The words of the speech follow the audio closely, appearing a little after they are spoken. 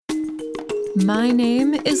My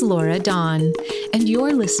name is Laura Dawn, and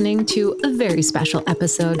you're listening to a very special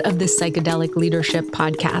episode of the Psychedelic Leadership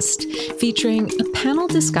Podcast, featuring a panel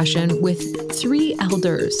discussion with 3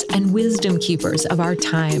 elders and wisdom keepers of our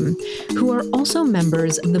time, who are also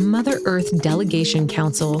members of the Mother Earth Delegation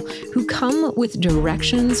Council, who come with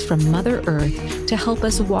directions from Mother Earth to help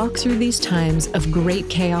us walk through these times of great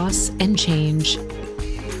chaos and change.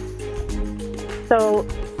 So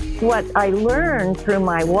what I learned through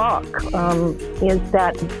my walk is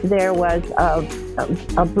that there was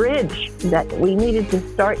a bridge that we needed to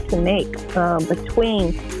start to make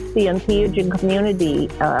between the entheogen community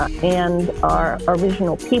and our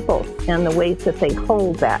original people and the ways that they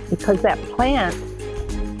hold that, because that plant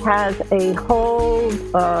has a whole,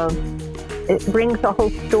 it brings a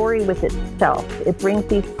whole story with itself. It brings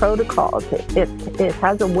these protocols. It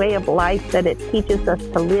has a way of life that it teaches us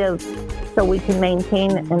to live, so we can maintain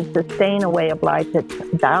and sustain a way of life that's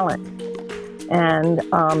balanced and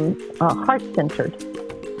heart-centered,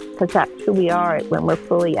 because that's who we are when we're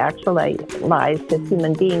fully actualized as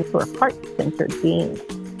human beings. We're heart-centered beings.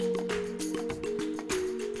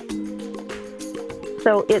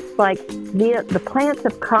 So it's like the plants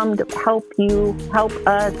have come to help you, help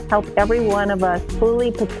us, help every one of us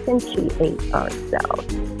fully potentiate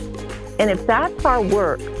ourselves. And if that's our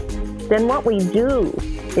work, then what we do,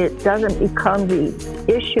 it doesn't become the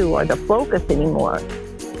issue or the focus anymore.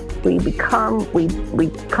 We come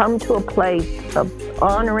to a place of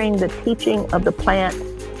honoring the teaching of the plant.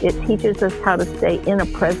 It teaches us how to stay in a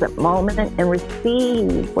present moment and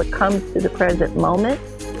receive what comes to the present moment.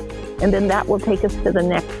 And then that will take us to the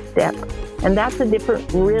next step. And that's a different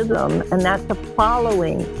rhythm, and that's a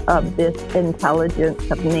following of this intelligence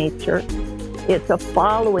of nature. It's a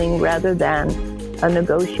following rather than a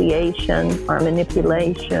negotiation or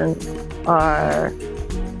manipulation, or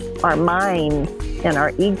our mind and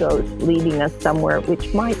our egos leading us somewhere,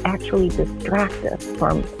 which might actually distract us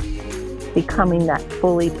from becoming that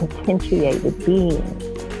fully potentiated being.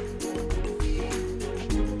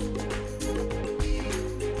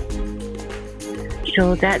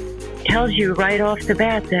 So that tells you right off the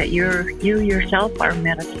bat that you yourself are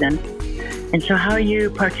medicine. And so how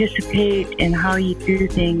you participate and how you do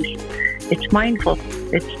things, it's mindful.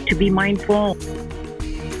 It's to be mindful.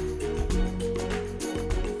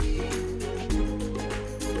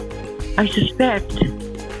 I suspect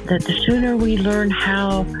that the sooner we learn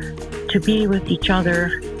how to be with each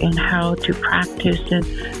other and how to practice and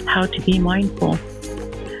how to be mindful,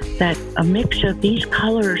 that a mix of these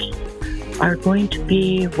colors are going to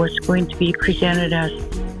be what's going to be presented as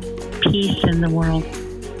peace in the world.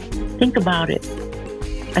 Think about it.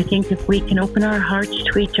 I think if we can open our hearts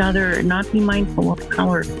to each other and not be mindful of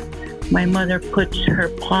color. My mother puts her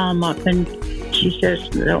palm up and she says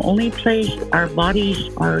the only place our bodies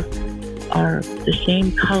are the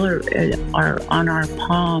same color are on our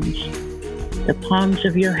palms. The palms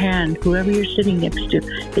of your hand, whoever you're sitting next to,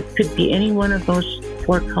 it could be any one of those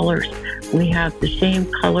 4 colors. We have the same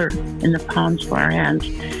color in the palms of our hands.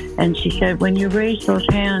 And she said, when you raise those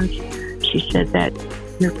hands, she said that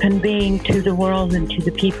you're conveying to the world and to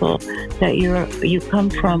the people that you come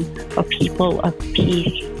from a people of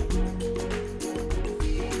peace.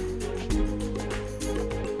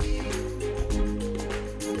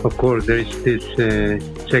 Of course, there is this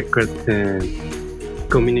sacred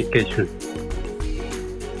communication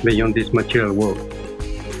beyond this material world,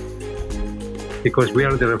 because we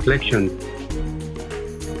are the reflection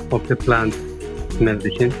of the plant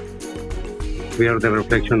medicine. We are the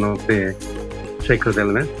reflection of the sacred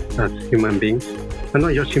element as human beings, and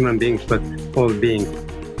not just human beings, but all beings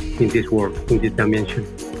in this world, in this dimension.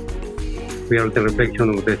 We are the reflection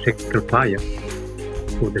of the sacred fire,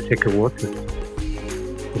 of the sacred water,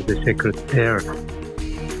 of the sacred air.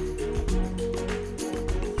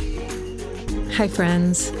 Hi,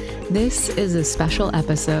 friends. This is a special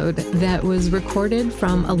episode that was recorded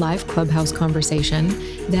from a live Clubhouse conversation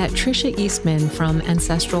that Trisha Eastman from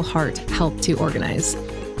Ancestral Heart helped to organize.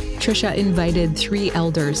 Trisha invited 3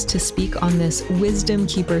 elders to speak on this Wisdom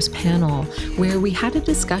Keepers panel, where we had a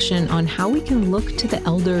discussion on how we can look to the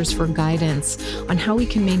elders for guidance, on how we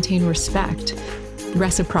can maintain respect,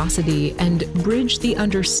 reciprocity, and bridge the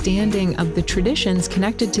understanding of the traditions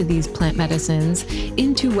connected to these plant medicines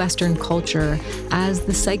into Western culture as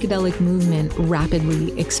the psychedelic movement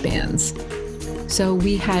rapidly expands. So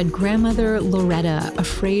we had Grandmother Loretta,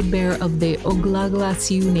 afraid bear of the Oglala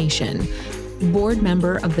Sioux Nation, board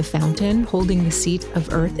member of the Fountain, holding the seat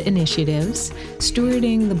of Earth Initiatives,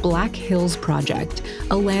 stewarding the Black Hills Project,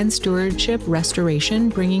 a land stewardship restoration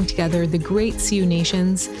bringing together the Great Sioux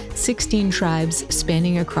Nations, 16 tribes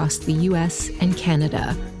spanning across the U.S. and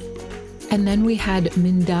Canada. And then we had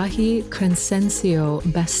Mindahi Crescencio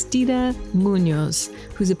Bastida Munoz,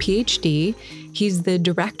 who's a PhD. He's the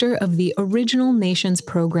director of the Original Nations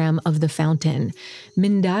program of the Fountain.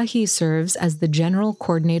 Mindahi serves as the general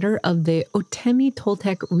coordinator of the Otemi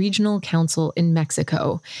Toltec Regional Council in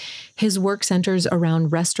Mexico. His work centers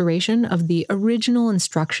around restoration of the original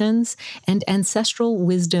instructions and ancestral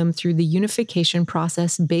wisdom through the unification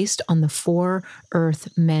process based on the 4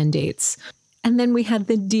 Earth mandates. And then we had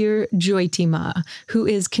the dear Joyti Ma, who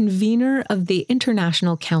is convener of the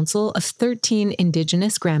International Council of 13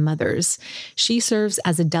 Indigenous Grandmothers. She serves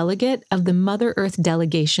as a delegate of the Mother Earth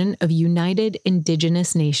Delegation of United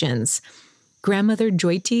Indigenous Nations. Grandmother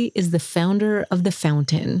Joyti is the founder of the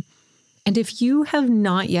Fountain. And if you have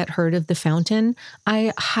not yet heard of the Fountain,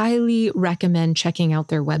 I highly recommend checking out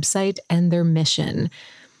their website and their mission.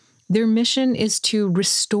 Their mission is to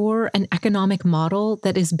restore an economic model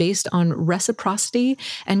that is based on reciprocity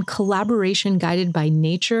and collaboration guided by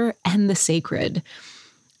nature and the sacred.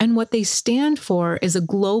 And what they stand for is a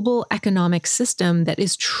global economic system that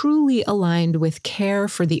is truly aligned with care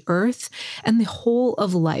for the earth and the whole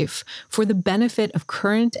of life for the benefit of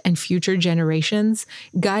current and future generations,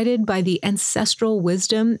 guided by the ancestral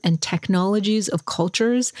wisdom and technologies of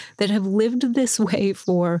cultures that have lived this way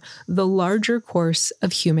for the larger course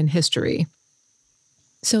of human history.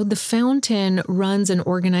 So the Fountain runs and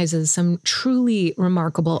organizes some truly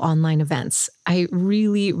remarkable online events. I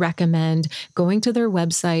really recommend going to their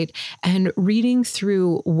website and reading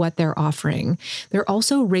through what they're offering. They're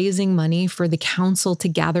also raising money for the council to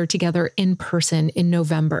gather together in person in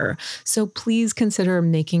November. So please consider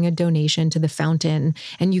making a donation to the Fountain.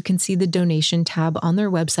 And you can see the donation tab on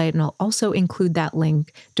their website, and I'll also include that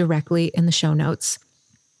link directly in the show notes.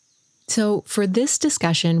 So for this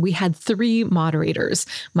discussion, we had 3 moderators,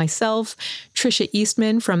 myself, Tricia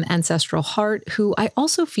Eastman from Ancestral Heart, who I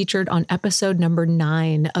also featured on episode number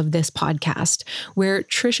 9 of this podcast, where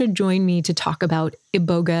Tricia joined me to talk about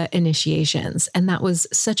Iboga initiations. And that was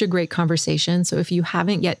such a great conversation. So if you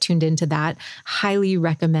haven't yet tuned into that, highly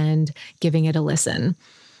recommend giving it a listen.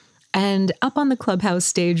 And up on the Clubhouse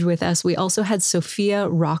stage with us, we also had Sophia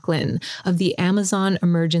Rocklin of the Amazon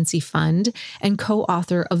Emergency Fund and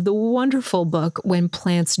co-author of the wonderful book, When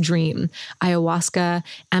Plants Dream, Ayahuasca,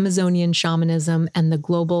 Amazonian Shamanism, and the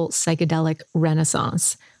Global Psychedelic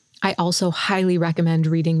Renaissance. I also highly recommend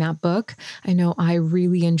reading that book. I know I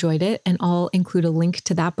really enjoyed it, and I'll include a link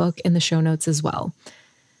to that book in the show notes as well.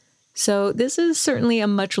 So this is certainly a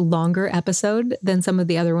much longer episode than some of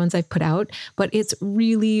the other ones I've put out, but it's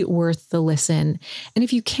really worth the listen. And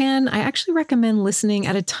if you can, I actually recommend listening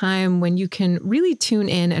at a time when you can really tune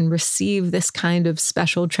in and receive this kind of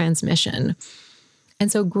special transmission. And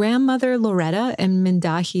so Grandmother Loretta and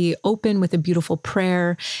Mindahi open with a beautiful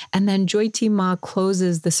prayer, and then Joyti Ma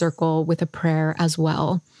closes the circle with a prayer as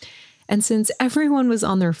well. And since everyone was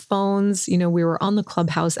on their phones, we were on the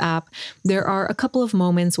Clubhouse app, there are a couple of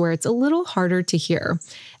moments where it's a little harder to hear.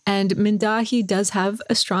 And Mindahi does have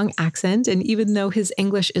a strong accent, and even though his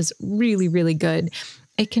English is really, really good,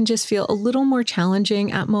 it can just feel a little more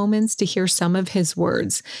challenging at moments to hear some of his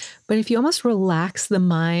words. But if you almost relax the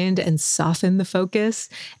mind and soften the focus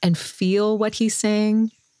and feel what he's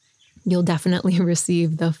saying, you'll definitely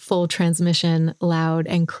receive the full transmission loud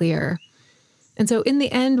and clear. And so in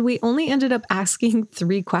the end, we only ended up asking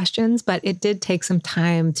 3 questions, but it did take some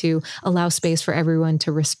time to allow space for everyone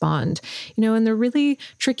to respond. And they're really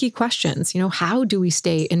tricky questions. How do we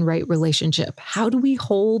stay in right relationship? How do we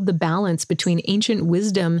hold the balance between ancient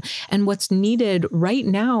wisdom and what's needed right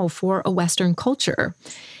now for a Western culture?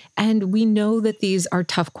 And we know that these are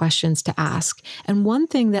tough questions to ask. And one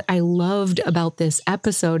thing that I loved about this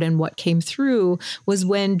episode and what came through was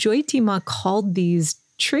when Joyti Ma called these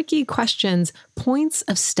tricky questions points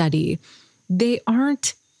of study. They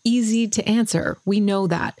aren't easy to answer. We know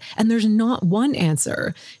that. And there's not one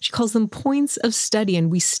answer. She calls them points of study.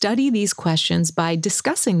 And we study these questions by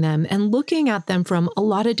discussing them and looking at them from a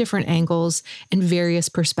lot of different angles and various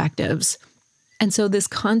perspectives. And so this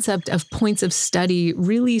concept of points of study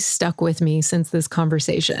really stuck with me since this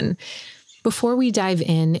conversation. Before we dive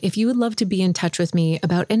in, if you would love to be in touch with me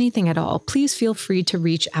about anything at all, please feel free to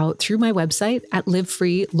reach out through my website at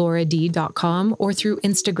livefreelaurad.com or through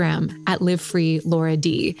Instagram at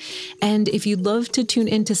livefreelaurad. And if you'd love to tune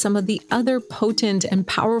into some of the other potent and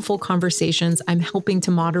powerful conversations I'm helping to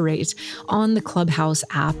moderate on the Clubhouse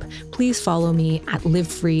app, please follow me at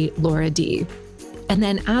livefreelaurad. And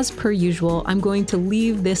then, as per usual, I'm going to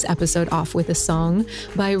leave this episode off with a song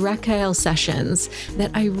by Raquel Sessions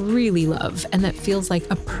that I really love and that feels like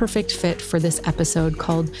a perfect fit for this episode,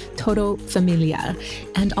 called Todo Familia.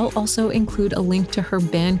 And I'll also include a link to her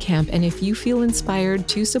Bandcamp. And if you feel inspired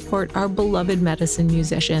to support our beloved medicine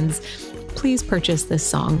musicians, please purchase this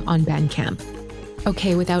song on Bandcamp.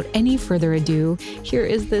 Okay, without any further ado, here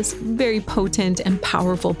is this very potent and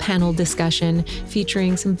powerful panel discussion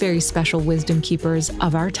featuring some very special wisdom keepers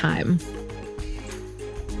of our time.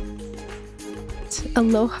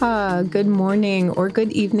 Aloha, good morning or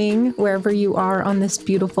good evening, wherever you are on this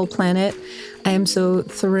beautiful planet. I am so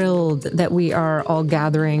thrilled that we are all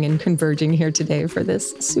gathering and converging here today for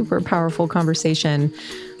this super powerful conversation.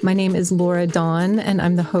 My name is Laura Dawn, and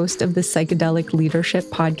I'm the host of the Psychedelic Leadership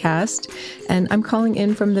Podcast. And I'm calling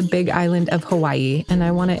in from the big island of Hawaii. And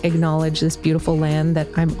I want to acknowledge this beautiful land that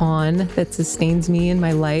I'm on, that sustains me in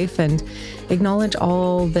my life, and acknowledge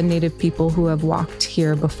all the Native people who have walked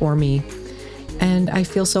here before me. And I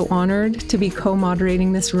feel so honored to be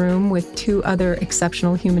co-moderating this room with two other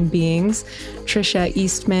exceptional human beings, Trisha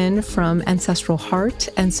Eastman from Ancestral Heart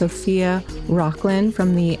and Sophia Rockland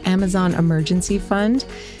from the Amazon Emergency Fund,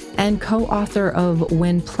 and co-author of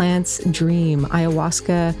When Plants Dream,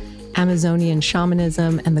 Ayahuasca, Amazonian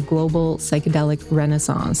Shamanism, and the Global Psychedelic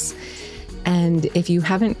Renaissance. And if you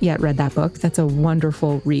haven't yet read that book, that's a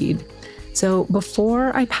wonderful read. So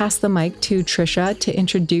before I pass the mic to Trisha to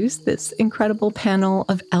introduce this incredible panel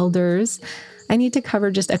of elders, I need to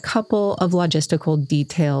cover just a couple of logistical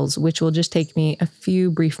details, which will just take me a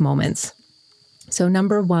few brief moments. So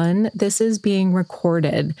number one, this is being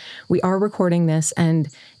recorded. We are recording this, and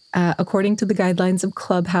according to the guidelines of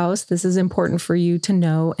Clubhouse, this is important for you to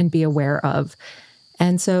know and be aware of.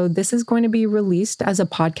 And so this is going to be released as a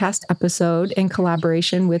podcast episode in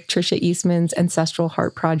collaboration with Trisha Eastman's Ancestral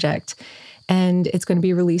Heart Project. And it's going to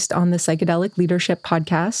be released on the Psychedelic Leadership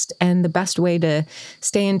Podcast. And the best way to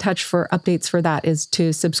stay in touch for updates for that is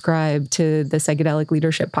to subscribe to the Psychedelic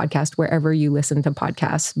Leadership Podcast wherever you listen to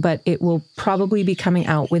podcasts. But it will probably be coming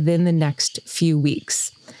out within the next few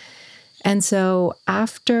weeks. And so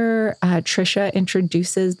after Trisha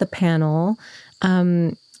introduces the panel,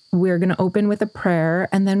 we're going to open with a prayer,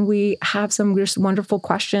 and then we have some just wonderful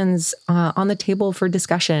questions on the table for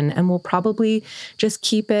discussion. And we'll probably just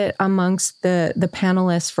keep it amongst the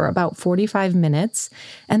panelists for about 45 minutes.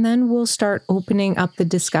 And then we'll start opening up the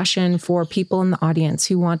discussion for people in the audience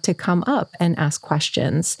who want to come up and ask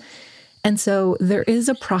questions. And so there is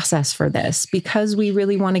a process for this because we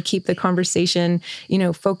really want to keep the conversation,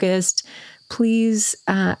 focused. Please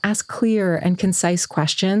ask clear and concise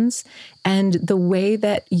questions. And the way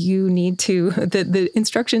that you need to, the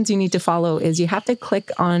instructions you need to follow is you have to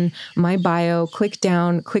click on my bio, click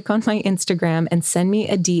down, click on my Instagram, and send me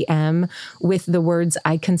a DM with the words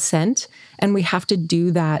 "I consent." And we have to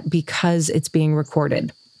do that because it's being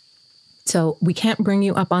recorded. So we can't bring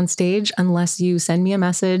you up on stage unless you send me a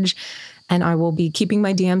message. And I will be keeping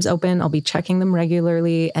my DMs open. I'll be checking them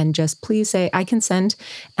regularly. And just please say, "I consent,"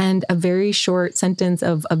 and a very short sentence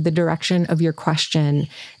of the direction of your question.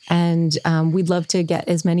 And we'd love to get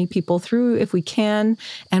as many people through if we can.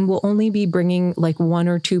 And we'll only be bringing like one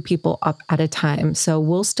or two people up at a time. So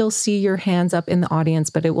we'll still see your hands up in the audience,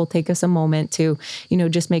 but it will take us a moment to,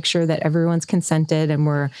 just make sure that everyone's consented and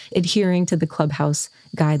we're adhering to the Clubhouse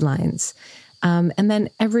guidelines. And then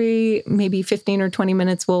every maybe 15 or 20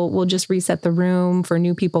 minutes, we'll just reset the room for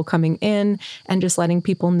new people coming in and just letting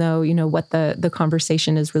people know, what the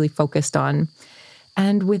conversation is really focused on.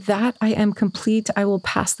 And with that, I am complete. I will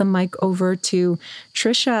pass the mic over to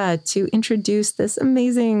Trisha to introduce this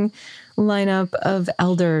amazing lineup of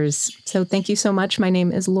elders. So thank you so much. My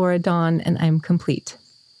name is Laura Dawn, and I'm complete.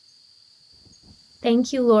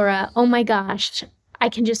 Thank you, Laura. Oh my gosh, I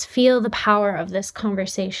can just feel the power of this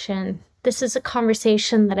conversation. This is a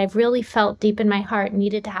conversation that I've really felt deep in my heart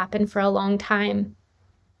needed to happen for a long time.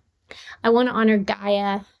 I want to honor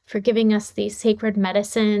Gaia for giving us these sacred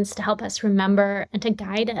medicines to help us remember and to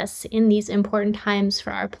guide us in these important times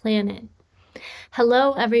for our planet.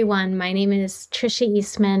 Hello, everyone. My name is Trisha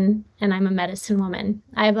Eastman, and I'm a medicine woman.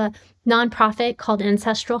 I have a nonprofit called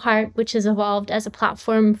Ancestral Heart, which has evolved as a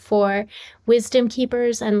platform for wisdom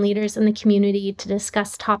keepers and leaders in the community to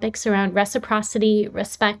discuss topics around reciprocity,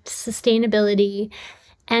 respect, sustainability,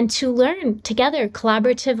 and to learn together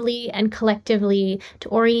collaboratively and collectively to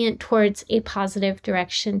orient towards a positive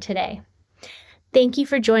direction today. Thank you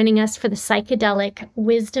for joining us for the Psychedelic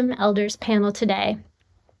Wisdom Elders panel today.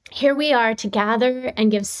 Here we are to gather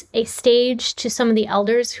and give a stage to some of the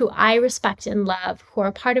elders who I respect and love, who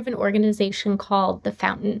are part of an organization called The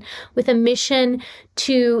Fountain, with a mission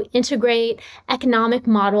to integrate economic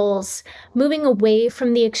models, moving away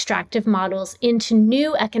from the extractive models into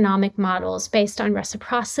new economic models based on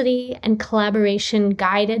reciprocity and collaboration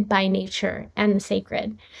guided by nature and the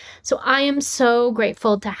sacred. So I am so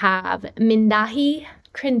grateful to have Mindahi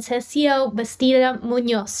Crincesio Bastida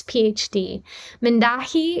Munoz, PhD.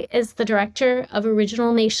 Mindahi is the director of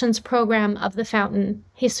Original Nations program of The Fountain.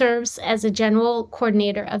 He serves as a general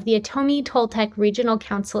coordinator of the Atomi Toltec Regional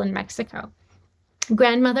Council in Mexico.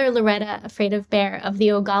 Grandmother Loretta Afraid of Bear of the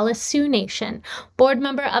Oglala Sioux Nation, board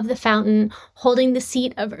member of The Fountain, holding the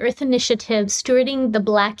seat of Earth Initiative, stewarding the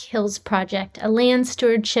Black Hills Project, a land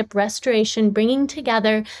stewardship restoration bringing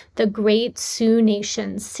together the great Sioux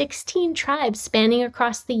Nations, 16 tribes spanning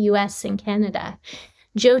across the U.S. and Canada.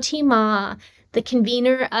 Jyoti Ma, the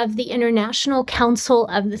convener of the International Council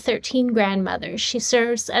of the 13 Grandmothers. She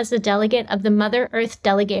serves as the delegate of the Mother Earth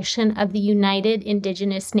Delegation of the United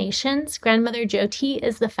Indigenous Nations. Grandmother Jyoti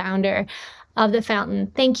is the founder of The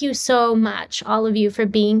Fountain. Thank you so much, all of you, for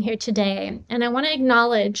being here today. And I want to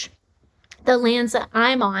acknowledge the lands that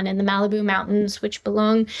I'm on in the Malibu Mountains, which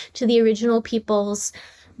belong to the original peoples,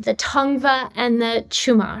 the Tongva and the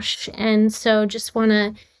Chumash. And so just want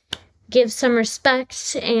to give some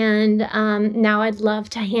respect, and now I'd love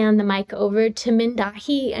to hand the mic over to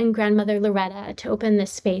Mindahi and Grandmother Loretta to open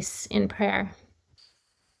this space in prayer.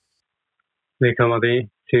 네, 가마디,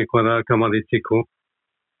 치코다, 가마디, 치코.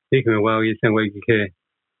 이그와 이생외기케,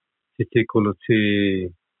 치치콜로치,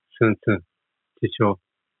 선스, 치초.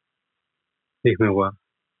 이그와.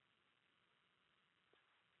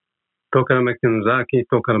 토카라메키는 자키,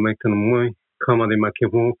 토카라메키는 무이, 가마디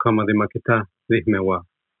마키후, 가마디 마키타, 이그와.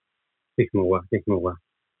 이그와, 이그와.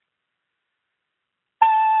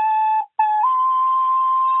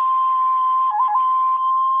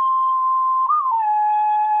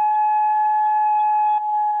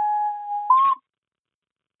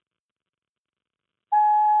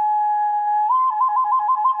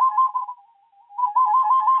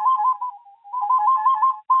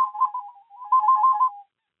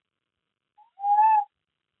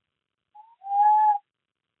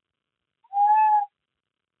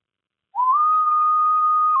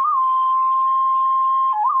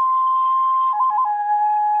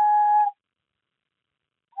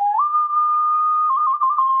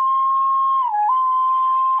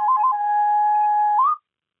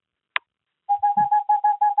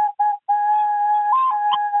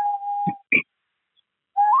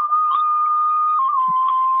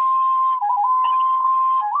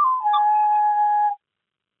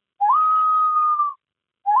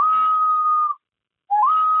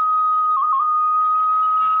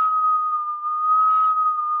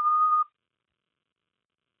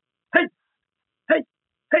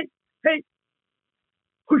 Hey,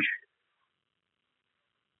 whoosh.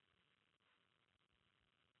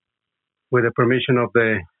 With the permission of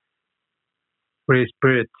the Free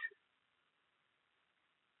Spirit,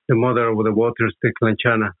 the Mother of the Waters, the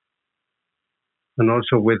Clanchana, and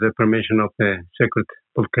also with the permission of the sacred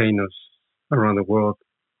volcanoes around the world,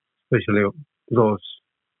 especially those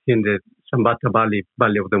in the Zambata Valley,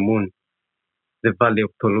 Valley of the Moon, the Valley of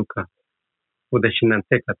Toluca, with the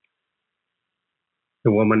Shinantecat,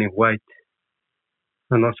 the woman in white,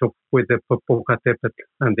 and also with the Popocatépetl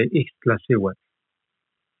and the Ixtlacihuatl,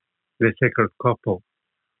 the sacred couple.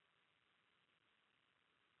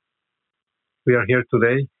 We are here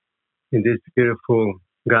today in this beautiful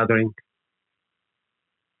gathering,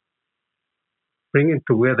 bringing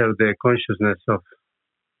together the consciousness of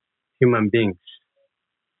human beings,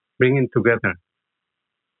 bringing together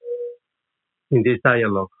in this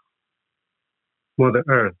dialogue Mother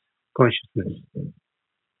Earth consciousness.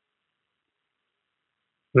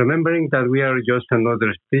 Remembering that we are just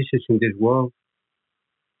another species in this world,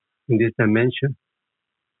 in this dimension,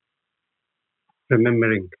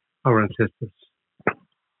 remembering our ancestors,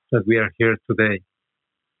 that we are here today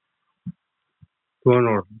to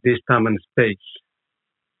honor this time and space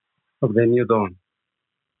of the new dawn,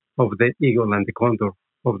 of the eagle and the condor,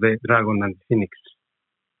 of the dragon and the phoenix,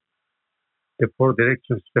 the four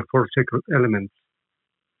directions, the four sacred elements,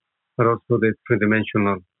 but also the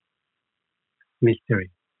three-dimensional mystery,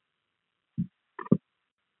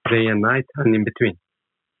 day and night and in between.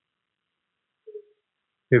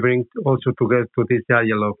 We bring also together to this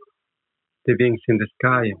dialogue the beings in the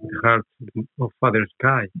sky, the heart of Father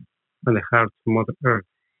Sky, and the heart of Mother Earth.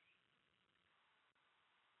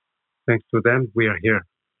 Thanks to them, we are here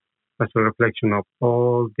as a reflection of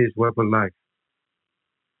all this web of life.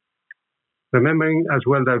 Remembering as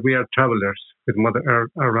well that we are travelers with Mother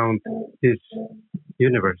Earth around this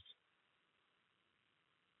universe.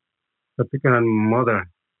 That the grandmother,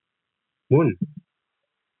 Moon,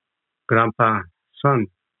 Grandpa, Sun,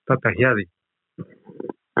 Tata Hyadi,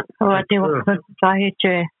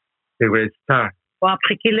 the great star.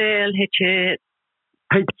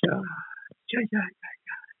 Aicha, Jaya,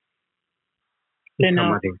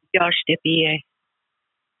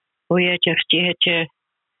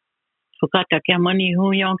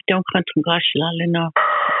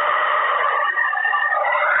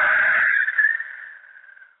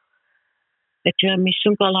 Echa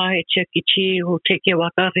misungala echa kichi hu teke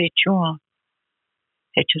wakare chua.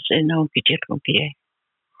 Echa se no kichi kumpie.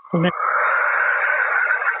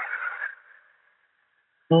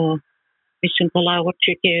 O misungala wa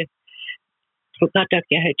teke fukata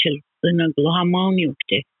ke hechel lena glohamoni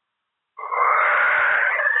ukte.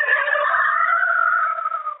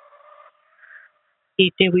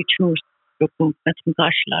 Ite we choose rukun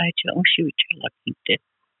katungashla echa onshi wichela kinte.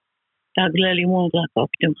 Taglali monga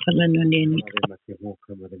koptum khalena neni.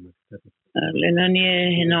 Lena ne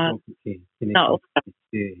hena na okta.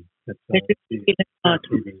 Echa kile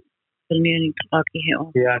matu. Neni kaki heo.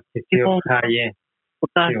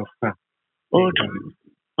 Od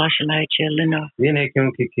Ashla Chelena. Viene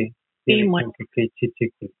con Kiki.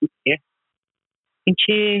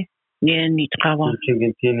 Inche Nieni Trawa.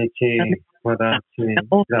 Chingentini, Madachi,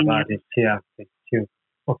 Zavadi, Chiafi,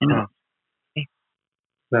 Oka,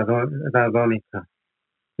 Radonica,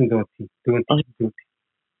 Doti, Duty.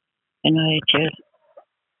 And I tell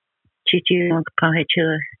Chichi on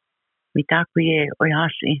Kahechel, Mitakuye,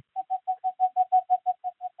 Oyasi.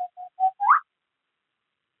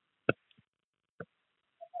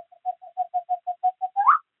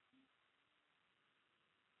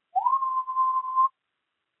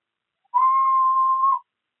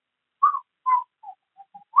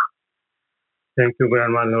 Thank you,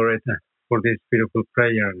 Grandma Loretta, for this beautiful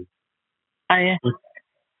prayer. I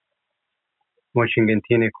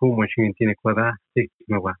Moshingentine Ku, Moshingentine Kwada,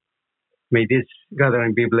 Tikmawa. May this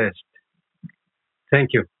gathering be blessed.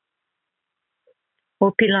 Thank you.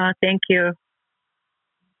 Oh, Pilar, thank you.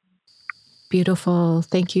 Beautiful.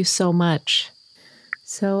 Thank you so much.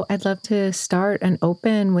 So I'd love to start and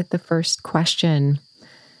open with the first question.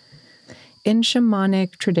 In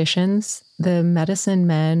shamanic traditions, the medicine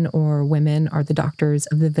men or women are the doctors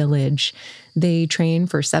of the village. They train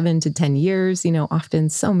for 7 to 10 years, often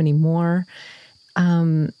so many more.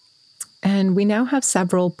 And we now have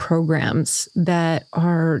several programs that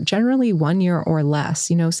are generally 1 year or less.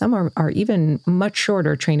 Some are even much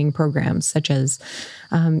shorter training programs, such as,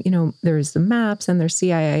 there's the MAPS and there's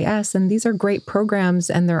CIIS. And these are great programs,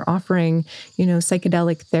 and they're offering,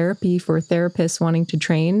 psychedelic therapy for therapists wanting to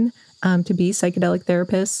train to be psychedelic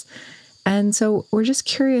therapists. And so we're just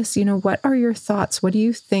curious, what are your thoughts? What do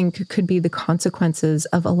you think could be the consequences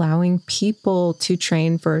of allowing people to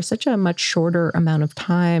train for such a much shorter amount of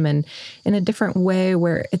time and in a different way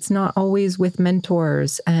where it's not always with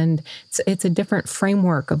mentors and it's a different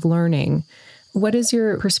framework of learning? What is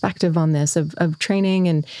your perspective on this of training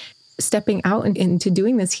and stepping out into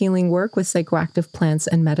doing this healing work with psychoactive plants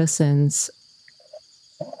and medicines?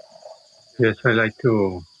 Yes, I'd like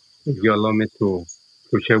to, if you allow me to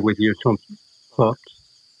share with you some thoughts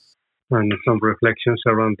and some reflections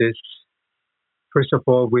around this. First of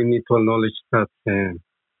all, we need to acknowledge that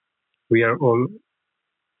we are also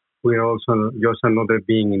just another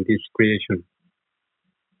being in this creation.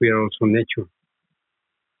 We are also nature.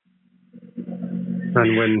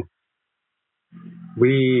 And when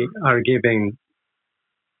we are given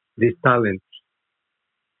these talents,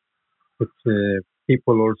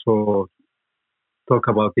 people also talk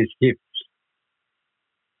about these gifts.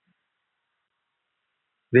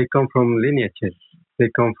 They come from lineages. They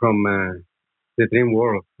come from the dream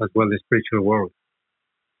world as well as the spiritual world.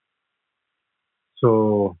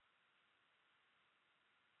 So,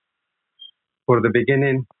 for the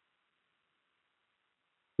beginning,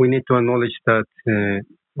 we need to acknowledge that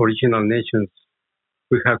original nations,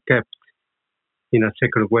 we have kept in a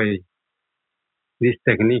sacred way these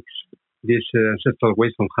techniques, these ancestral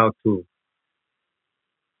ways on how to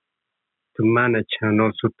manage and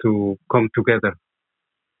also to come together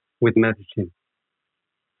with medicine.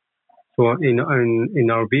 So in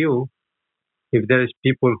our view, if there is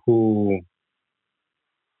people who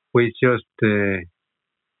is just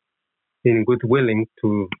in good willing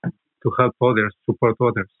to help others, support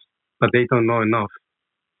others, but they don't know enough,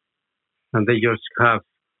 and they just have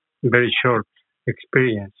very short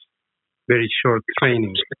experience, very short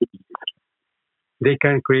training, they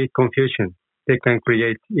can create confusion. They can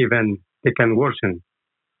worsen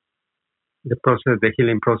the process, the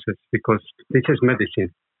healing process, because this is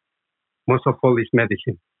medicine. Most of all, is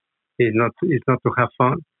medicine. It's not to have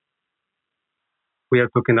fun. We are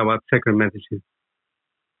talking about sacred medicine.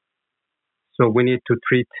 So we need to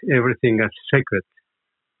treat everything as sacred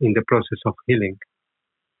in the process of healing.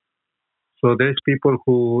 So there's people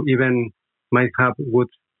who even might have good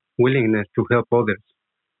willingness to help others,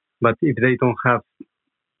 but if they don't have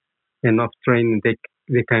enough training,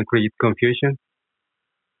 they can create confusion,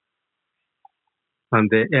 and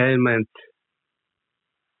the ailment,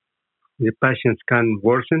 the patients can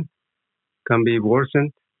be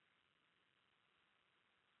worsened,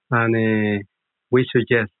 and we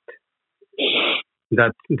suggest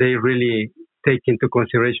that they really take into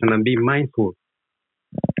consideration and be mindful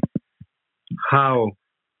how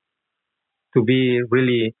to be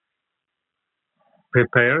really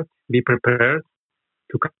prepared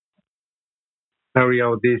to carry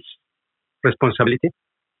out this responsibility,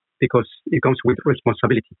 because it comes with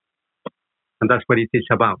responsibility, and that's what it is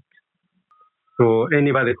about. So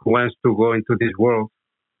anybody who wants to go into this world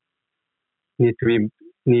need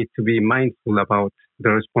to be mindful about the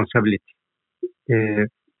responsibility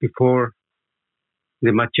before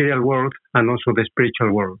the material world and also the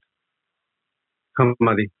spiritual world.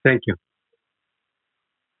 Hamadi, thank you.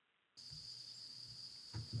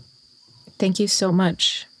 Thank you so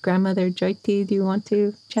much. Grandmother Jyoti, do you want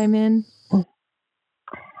to chime in?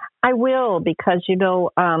 I will, because,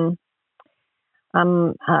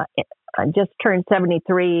 I just turned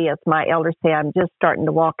 73. As my elders say, I'm just starting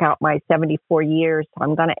to walk out my 74 years.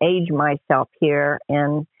 I'm going to age myself here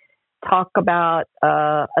and talk about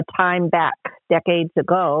a time back decades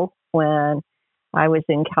ago when I was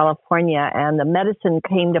in California and the medicine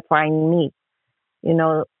came to find me.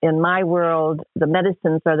 In my world, the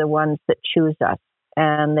medicines are the ones that choose us,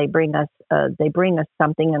 and they bring us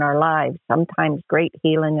something in our lives, sometimes great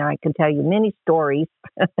healing. And I can tell you many stories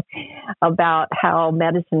about how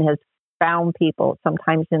medicine has found people,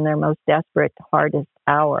 sometimes in their most desperate, hardest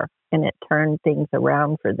hour, and it turned things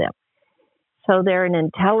around for them. So they're an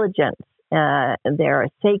intelligence. They're a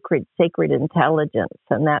sacred intelligence,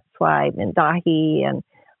 and that's why Mindahi and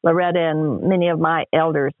Loretta and many of my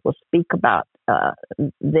elders will speak about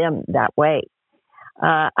them that way.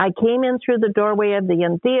 I came in through the doorway of the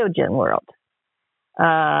entheogen world.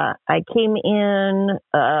 I came in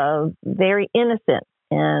very innocent,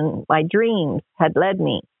 and my dreams had led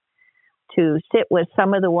me to sit with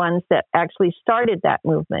some of the ones that actually started that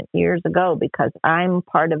movement years ago, because I'm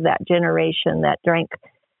part of that generation that drank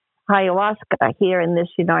ayahuasca here in this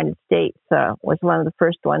United States, was one of the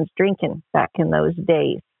first ones drinking back in those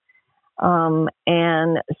days.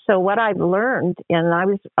 And so what I've learned, and I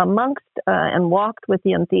was amongst and walked with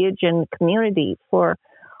the entheogen community for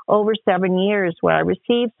over 7 years, where I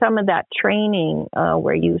received some of that training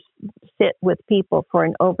where you sit with people for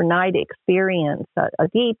an overnight experience, a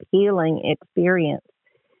deep healing experience.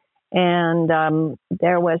 And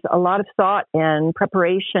there was a lot of thought and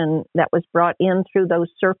preparation that was brought in through those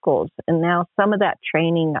circles. And now some of that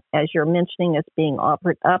training, as you're mentioning, is being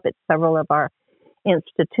offered up at several of our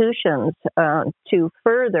institutions to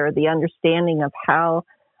further the understanding of how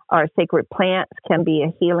our sacred plants can be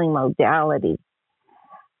a healing modality.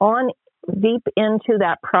 On deep into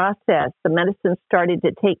that process, the medicine started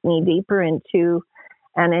to take me deeper into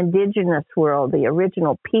an indigenous world, the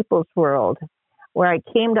original people's world, where I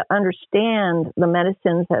came to understand the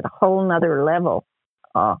medicines at a whole nother level,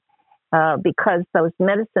 because those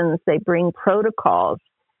medicines, they bring protocols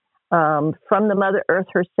from the Mother Earth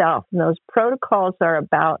herself. And those protocols are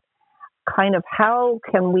about kind of how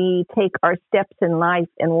can we take our steps in life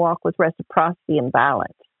and walk with reciprocity and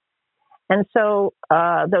balance. And so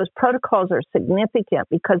those protocols are significant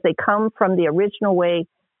because they come from the original way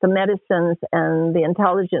the medicines and the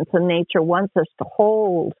intelligence of nature wants us to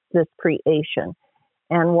hold this creation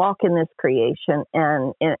and walk in this creation.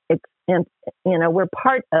 And we're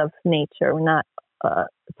part of nature. We're not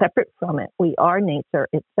separate from it. We are nature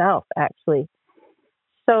itself, actually.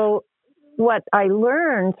 So what I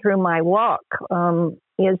learned through my walk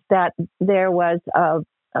is that there was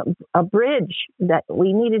a bridge that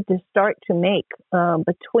we needed to start to make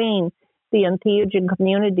between the entheogen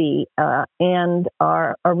community and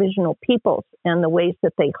our original peoples and the ways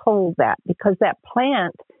that they hold that, because that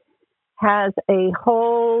plant has a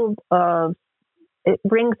whole, it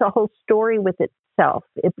brings a whole story with itself.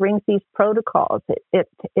 It brings these protocols. It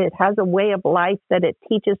has a way of life that it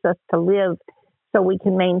teaches us to live so we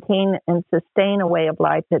can maintain and sustain a way of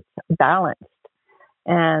life that's balanced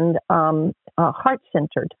and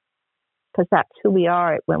heart-centered, because that's who we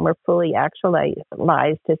are when we're fully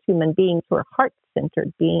actualized as human beings. We're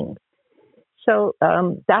heart-centered beings. So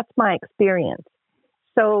that's my experience.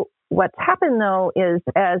 So what's happened, though, is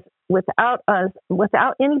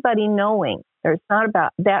without anybody knowing, there's not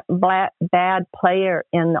about that bad player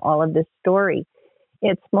in all of this story.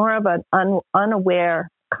 It's more of an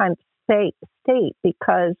unaware kind of state,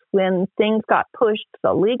 because when things got pushed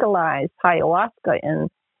to legalize ayahuasca in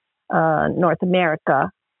North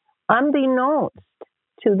America, unbeknownst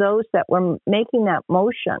to those that were making that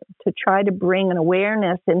motion to try to bring an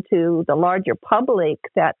awareness into the larger public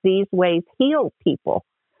that these ways heal people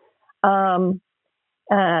and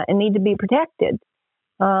need to be protected.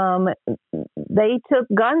 They took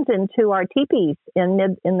guns into our teepees in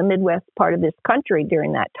the Midwest part of this country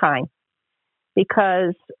during that time,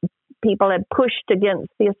 because people had pushed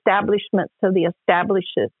against the establishment, so the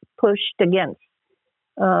establishers pushed against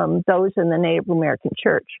those in the Native American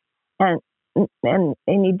church, and we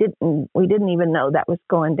didn't even know that was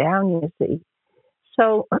going down, you see.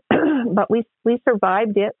 So, but we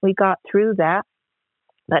survived it. We got through that.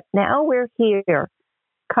 But now we're here,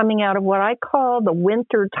 coming out of what I call the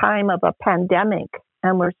winter time of a pandemic,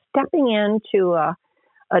 and we're stepping into a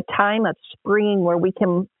time of spring where we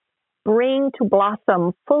can bring to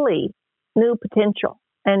blossom fully new potential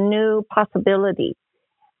and new possibility,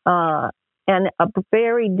 and a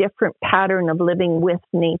very different pattern of living with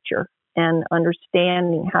nature and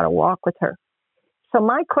understanding how to walk with her. So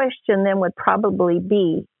my question then would probably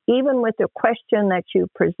be, even with the question that you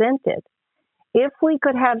presented, if we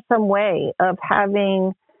could have some way of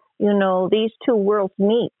having, these two worlds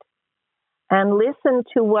meet and listen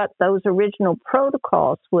to what those original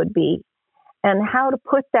protocols would be and how to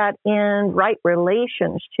put that in right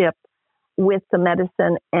relationship with the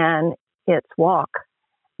medicine and its walk,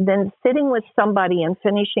 then sitting with somebody and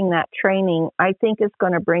finishing that training, I think, is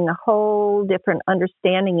going to bring a whole different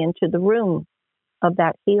understanding into the room of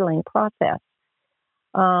that healing process.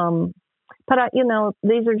 But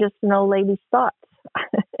these are just an old lady's thoughts.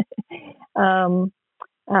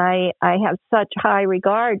 I have such high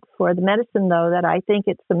regard for the medicine, though, that I think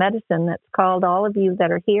it's the medicine that's called all of you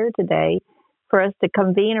that are here today for us to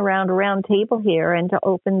convene around a round table here and to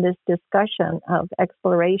open this discussion of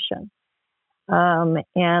exploration. And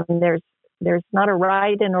there's not a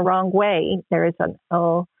right and a wrong way. There is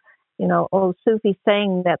old Sufi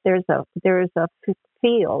saying that there's a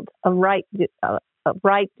field of right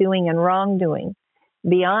doing and wrongdoing.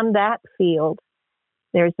 Beyond that field,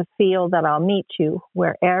 there's a field that I'll meet you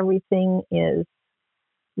where everything is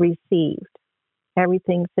received.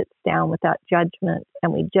 Everything sits down without judgment,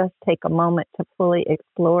 and we just take a moment to fully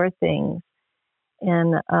explore things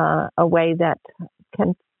in a way that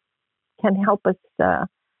can help us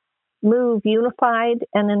move unified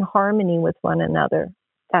and in harmony with one another.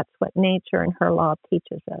 That's what nature and her law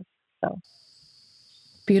teaches us. So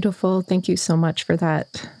beautiful. Thank you so much for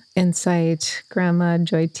that insight, Grandma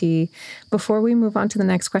Joy-T. Before we move on to the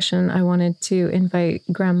next question, I wanted to invite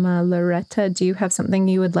Grandma Loretta. Do you have something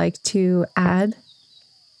you would like to add?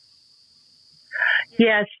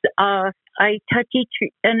 Yes, I touch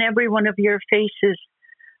each and every one of your faces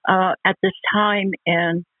at this time,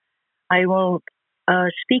 and I will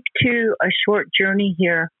speak to a short journey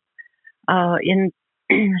here. In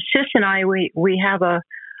Sis and I, we have a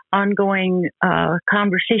ongoing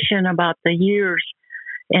conversation about the years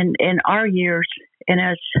and our years. And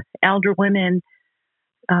as elder women,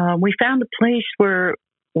 we found a place where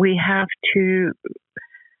we have to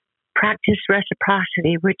practice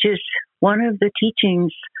reciprocity, which is one of the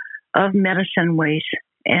teachings of medicine ways.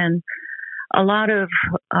 And a lot of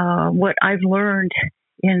what I've learned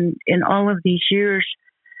in all of these years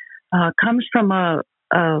comes from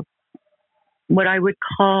what I would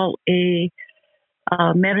call a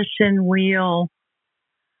medicine wheel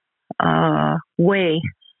way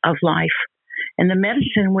of life. And the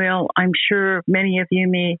medicine wheel, I'm sure many of you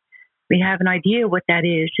may have an idea what that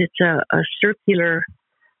is. It's a circular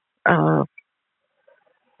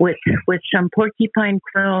with some porcupine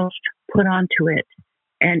quills put onto it.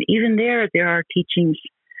 And even there are teachings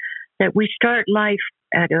that we start life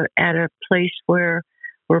at a place where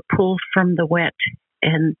we're pulled from the wet,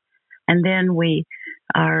 and then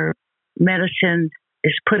our medicine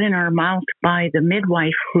is put in our mouth by the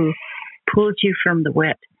midwife who pulls you from the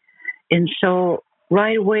wet. And so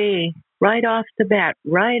right away, right off the bat,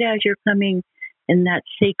 right as you're coming in that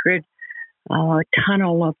sacred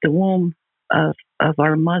tunnel of the womb of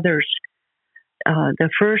our mothers, the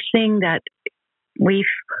first thing that we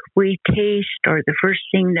taste, or the first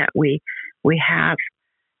thing that we have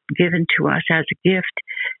given to us as a gift,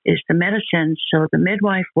 is the medicine. So the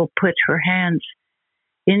midwife will put her hands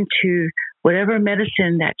into whatever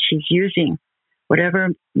medicine that she's using,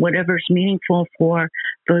 whatever's meaningful for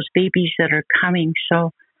those babies that are coming.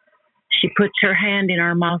 So she puts her hand in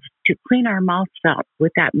our mouth to clean our mouths out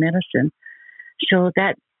with that medicine. So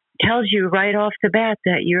that tells you right off the bat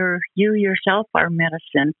that you yourself are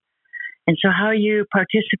medicine. And so how you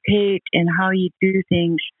participate and how you do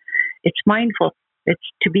things, it's mindful. It's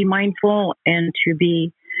to be mindful and to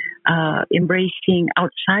be embracing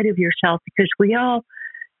outside of yourself, because we all,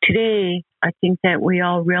 today, I think that we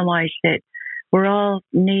all realize that we're all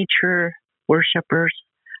nature worshipers.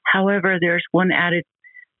 However, there's one added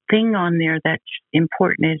thing on there that's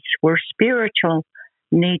important, is we're spiritual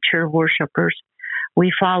nature worshipers.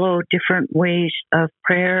 We follow different ways of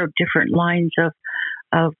prayer, different lines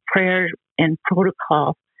of prayer and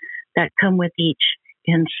protocol that come with each.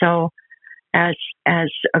 And so as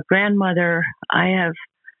a grandmother, I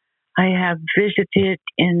have visited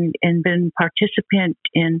and been participant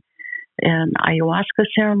in ayahuasca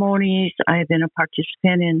ceremonies. I've been a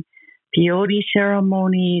participant in peyote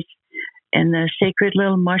ceremonies and the sacred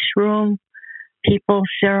little mushroom people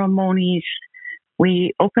ceremonies.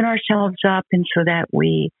 We open ourselves up, and so that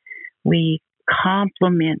we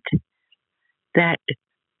complement that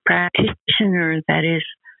practitioner that is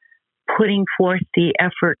putting forth the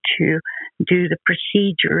effort to do the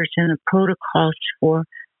procedures and the protocols for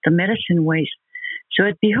the medicine ways. So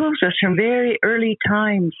it behooves us from very early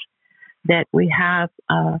times that we have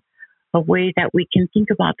a way that we can think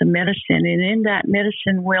about the medicine. And in that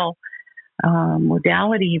medicine wheel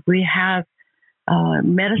modality, we have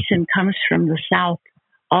medicine comes from the South.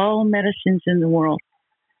 All medicines in the world,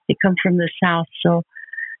 they come from the South. So,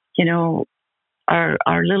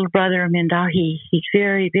 our little brother Mendahi, he's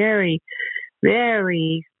very, very,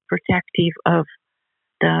 very protective of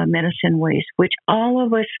the medicine ways, which all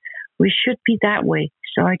of us, we should be that way.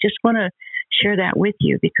 So I just want to share that with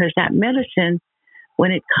you, because that medicine,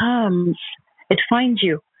 when it comes, it finds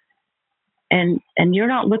you, and you're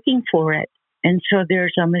not looking for it. And so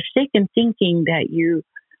there's a mistaken thinking that you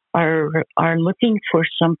are looking for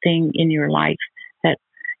something in your life that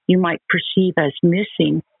you might perceive as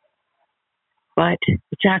missing, but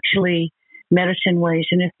it's actually medicine ways.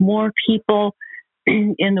 And if more people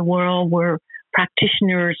in the world were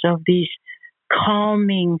practitioners of these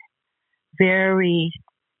calming, very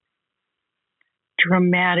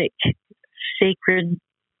dramatic, sacred,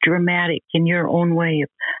 dramatic in your own way of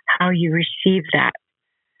how you receive that,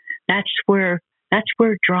 that's where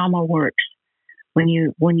drama works. When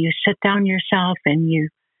you sit down yourself and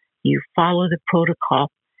you follow the protocol,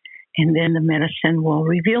 and then the medicine will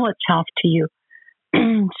reveal itself to you.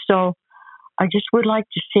 So I just would like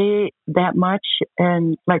to say that much.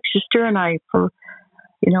 And like Sister and I,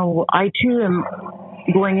 I too am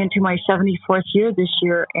going into my 74th year this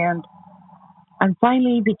year, and I'm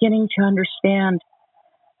finally beginning to understand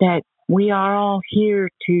that we are all here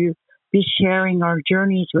to be sharing our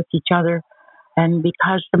journeys with each other. And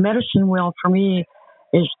because the medicine wheel for me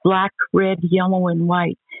is black, red, yellow, and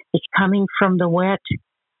white, it's coming from the wet,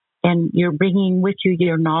 and you're bringing with you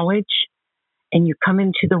your knowledge, and you come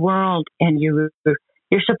into the world, and you're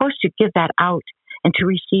supposed to give that out and to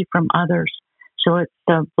receive from others. So it's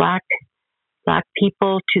the black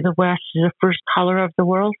people to the west is the first color of the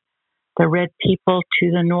world. The red people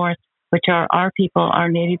to the north, which are our people, our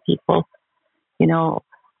native people,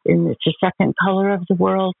 and it's the second color of the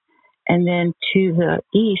world. And then to the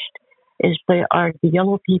east is the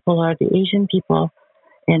yellow people, are the Asian people,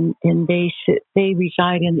 and they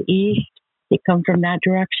reside in the east. They come from that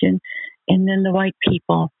direction. And then the white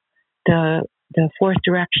people, the fourth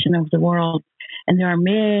direction of the world. And there are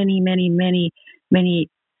many, many, many, many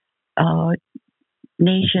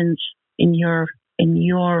nations in your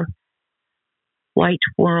white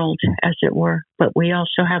world, as it were. But we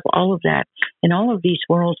also have all of that in all of these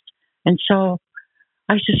worlds. And so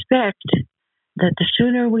I suspect that the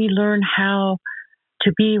sooner we learn how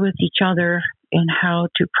to be with each other and how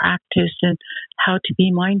to practice and how to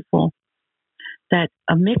be mindful, that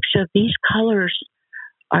a mix of these colors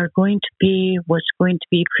are going to be what's going to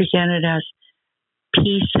be presented as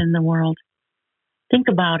peace in the world. Think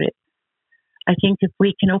about it. I think if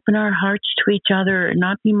we can open our hearts to each other and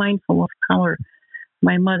not be mindful of color.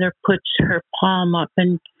 My mother puts her palm up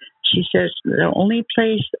and she says the only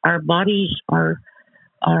place our bodies are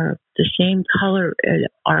the same color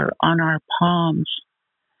are on our palms.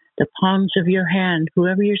 The palms of your hand,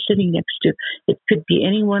 whoever you're sitting next to, it could be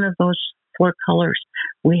any one of those four colors.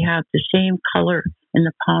 We have the same color in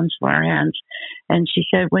the palms of our hands. And she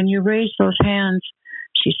said, when you raise those hands,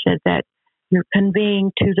 she said that you're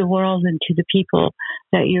conveying to the world and to the people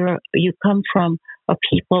that you come from a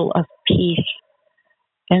people of peace.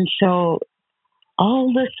 And so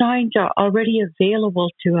all the signs are already available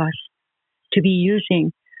to us. to be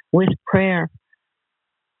using with prayer.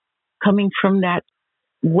 Coming from that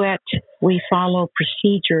wet, we follow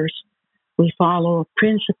procedures, we follow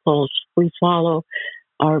principles, we follow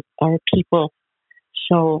our people.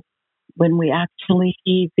 So when we actually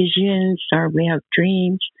see visions or we have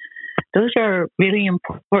dreams, those are really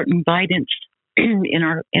important guidance in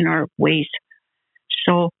our ways.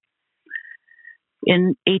 So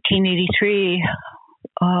in 1883,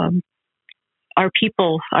 our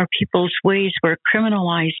people's ways were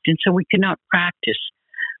criminalized, and so we could not practice.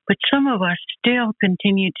 But some of us still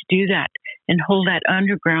continue to do that and hold that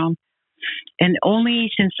underground. And only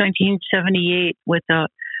since 1978, with the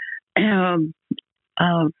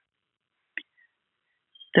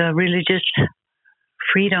Religious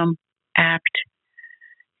Freedom Act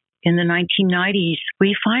in the 1990s,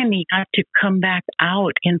 we finally got to come back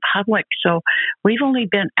out in public. So we've only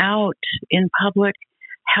been out in public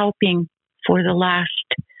helping for the last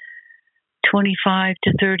 25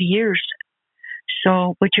 to 30 years.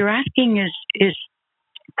 So what you're asking is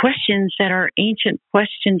questions that are ancient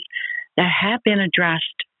questions that have been addressed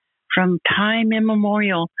from time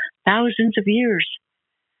immemorial, thousands of years.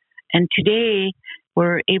 And today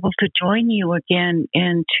we're able to join you again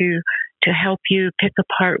and to help you pick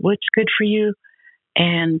apart what's good for you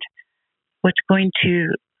and what's going to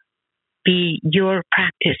be your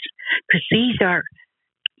practice. Because these are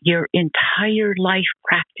your entire life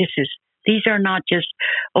practices. These are not just,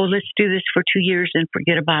 oh, let's do this for 2 years and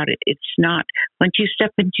forget about it. It's not. Once you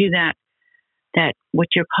step into that what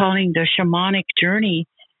you're calling the shamanic journey,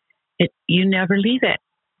 you never leave it.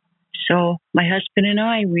 So my husband and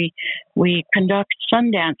I, we conduct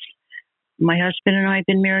Sundance. My husband and I have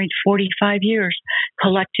been married 45 years.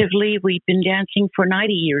 Collectively, we've been dancing for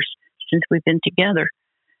 90 years since we've been together.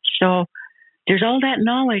 So there's all that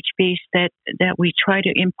knowledge base that we try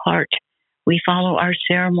to impart. We follow our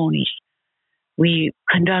ceremonies. We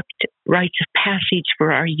conduct rites of passage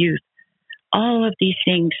for our youth. All of these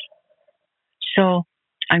things. So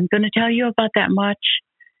I'm going to tell you about that much,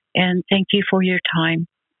 and thank you for your time.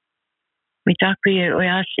 Mitakuye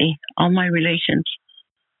Oyasi, all my relations.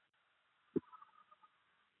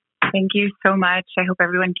 Thank you so much. I hope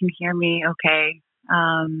everyone can hear me okay.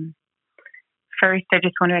 First, I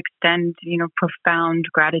just want to extend, profound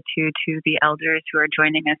gratitude to the elders who are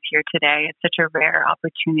joining us here today. It's such a rare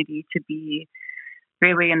opportunity to be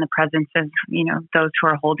really in the presence of, those who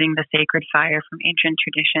are holding the sacred fire from ancient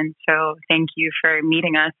tradition. So thank you for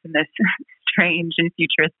meeting us in this strange and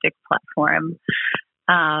futuristic platform.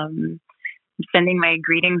 I'm sending my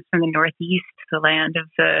greetings from the Northeast, the land of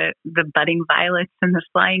the budding violets and the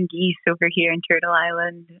flying geese over here in Turtle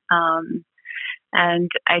Island. And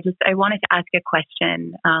I wanted to ask a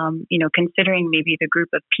question, considering maybe the group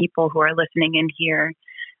of people who are listening in here.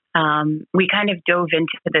 We kind of dove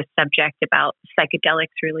into this subject about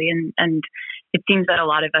psychedelics really, and it seems that a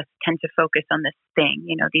lot of us tend to focus on this thing,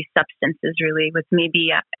 these substances really, with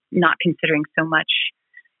maybe not considering so much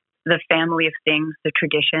the family of things, the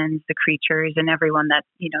traditions, the creatures, and everyone that,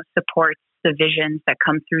 supports the visions that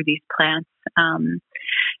come through these plants.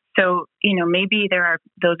 So, maybe there are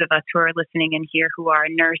those of us who are listening in here who are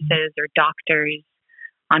nurses or doctors,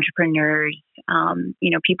 entrepreneurs,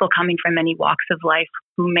 people coming from many walks of life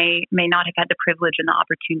who may not have had the privilege and the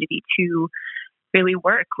opportunity to really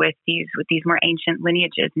work with these more ancient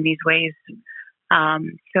lineages in these ways.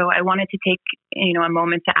 So I wanted to take, a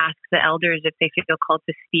moment to ask the elders if they feel called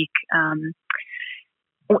to speak.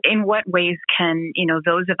 In what ways can,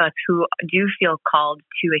 those of us who do feel called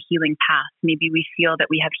to a healing path, maybe we feel that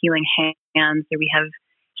we have healing hands or we have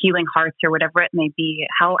healing hearts or whatever it may be,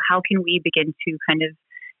 how can we begin to kind of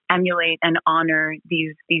emulate and honor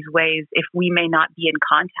these ways if we may not be in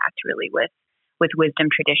contact really with wisdom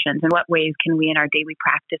traditions? In what ways can we in our daily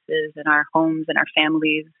practices, in our homes, in our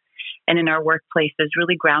families, and in our workplaces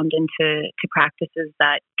really ground into practices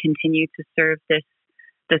that continue to serve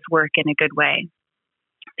this work in a good way?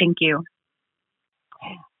 Thank you.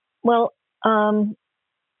 Well, I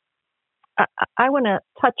want to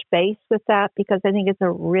touch base with that because I think it's a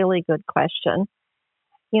really good question.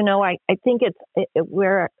 I think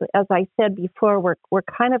we're, as I said before, we're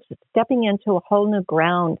kind of stepping into a whole new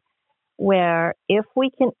ground where if we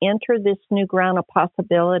can enter this new ground of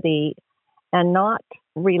possibility and not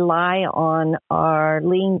rely on or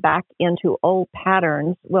lean back into old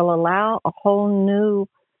patterns, will allow a whole new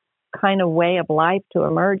kind of way of life to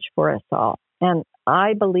emerge for us all. And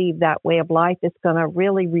I believe that way of life is going to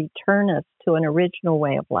really return us to an original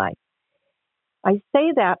way of life. I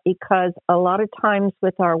say that because a lot of times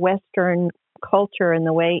with our Western culture and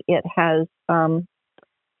the way it has,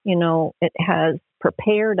 it has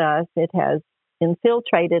prepared us, it has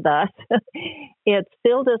infiltrated us, it's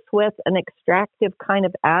filled us with an extractive kind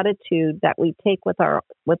of attitude that we take with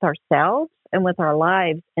ourselves and with our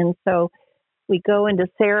lives. And so we go into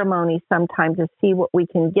ceremony sometimes to see what we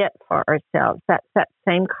can get for ourselves. That's that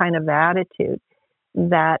same kind of attitude,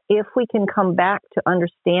 that if we can come back to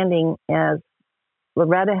understanding, as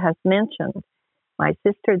Loretta has mentioned, my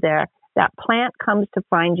sister there, that plant comes to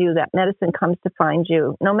find you, that medicine comes to find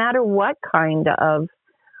you, no matter what kind of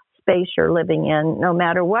space you're living in, no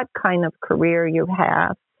matter what kind of career you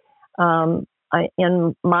have.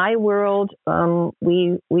 In my world,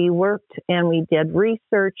 we worked and we did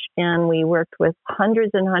research, and we worked with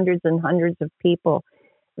hundreds and hundreds and hundreds of people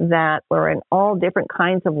that were in all different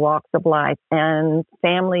kinds of walks of life, and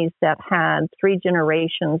families that had 3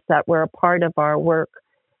 generations that were a part of our work.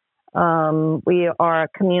 We are a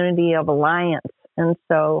community of alliance, and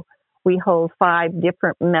so we hold 5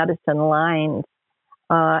 different medicine lines.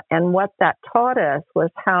 And what that taught us was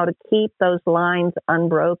how to keep those lines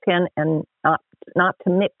unbroken and not to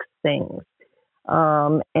mix things,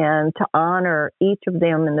 and to honor each of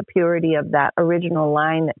them in the purity of that original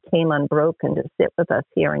line that came unbroken to sit with us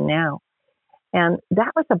here and now. And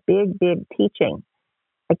that was a big, big teaching.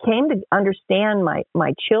 I came to understand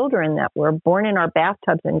my children that were born in our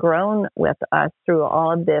bathtubs and grown with us through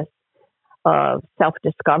all of this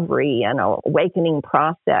self-discovery and awakening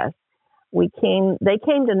process. They came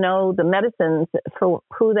to know the medicines for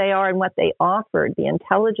who they are and what they offered, the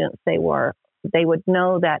intelligence they were. They would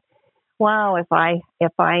know that, wow, if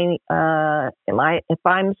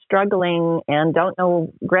I'm struggling and don't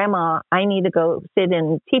know Grandma, I need to go sit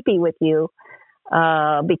in teepee with you.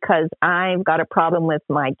 Because I've got a problem with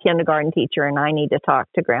my kindergarten teacher and I need to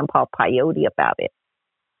talk to Grandpa Peyote about it.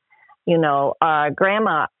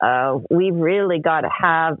 Grandma, we've really got to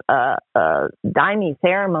have a daime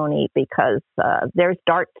ceremony because there's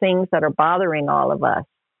dark things that are bothering all of us.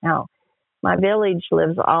 Now, my village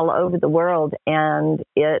lives all over the world, and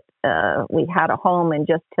we had a home, and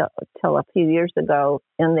just till a few years ago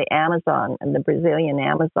in the Amazon, in the Brazilian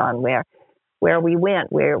Amazon, where we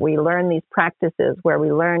went, where we learned these practices, where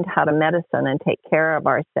we learned how to medicine and take care of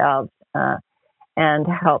ourselves and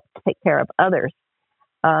help take care of others.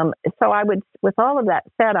 So with all of that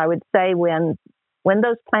said, I would say when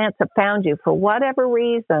those plants have found you, for whatever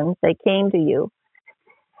reason, they came to you.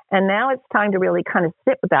 And now it's time to really kind of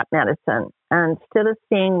sit with that medicine. And instead of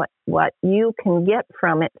seeing what you can get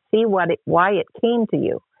from it, see why it came to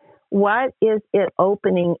you. What is it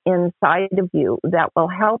opening inside of you that will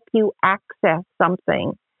help you access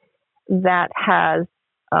something that has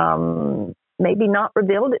maybe not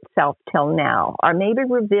revealed itself till now, or maybe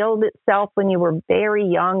revealed itself when you were very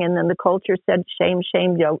young, and then the culture said, shame,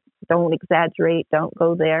 don't exaggerate, don't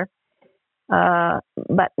go there.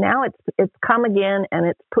 But now it's come again, and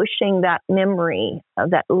it's pushing that memory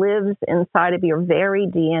that lives inside of your very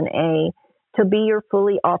DNA to be your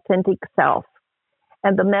fully authentic self.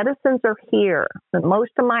 And the medicines are here. And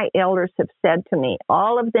most of my elders have said to me,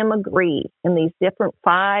 all of them agree in these different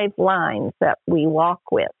 5 lines that we walk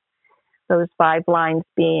with. Those 5 lines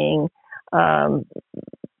being peyote,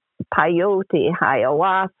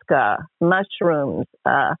 ayahuasca, mushrooms,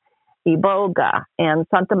 iboga, and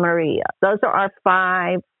Santa Maria. Those are our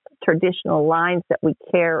 5 traditional lines that we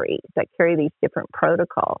carry, that carry these different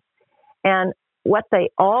protocols. And what they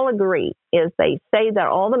all agree is they say that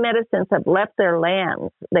all the medicines have left their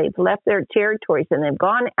lands, they've left their territories, and they've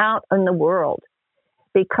gone out in the world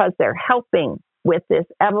because they're helping with this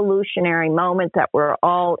evolutionary moment that we're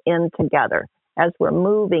all in together. As we're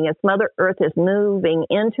moving, as Mother Earth is moving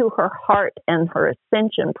into her heart and her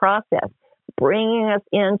ascension process, bringing us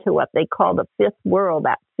into what they call the 5th world,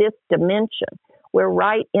 that 5th dimension. We're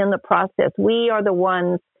right in the process. We are the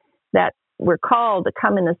ones that we're called to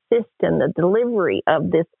come and assist in the delivery of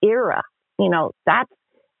this era.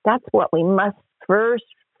 That's what we must first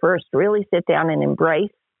really sit down and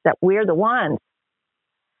embrace, that we're the ones.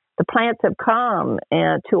 The plants have come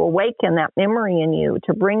to awaken that memory in you,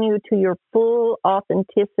 to bring you to your full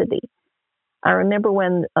authenticity. I remember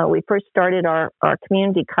when we first started our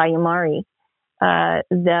community, Kayamari,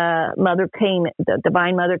 the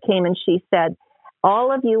Divine Mother came and she said,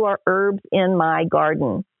 all of you are herbs in my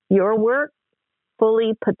garden. Your work,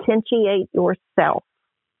 fully potentiate yourself.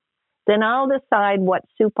 Then I'll decide what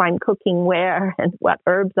soup I'm cooking where and what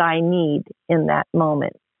herbs I need in that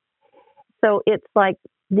moment. So it's like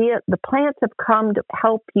the plants have come to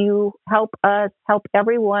help you, help us, help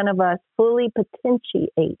every one of us fully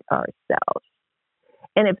potentiate ourselves.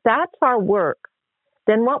 And if that's our work,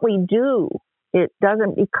 then what we do, it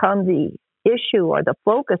doesn't become the issue or the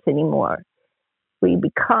focus anymore. We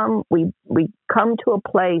come to a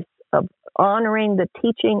place of honoring the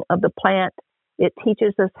teaching of the plant. It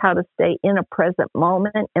teaches us how to stay in a present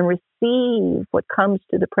moment and receive what comes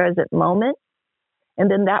to the present moment. And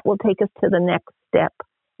then that will take us to the next step.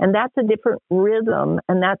 And that's a different rhythm,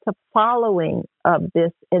 and that's a following of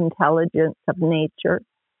this intelligence of nature.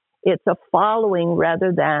 It's a following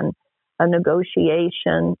rather than a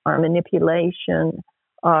negotiation or manipulation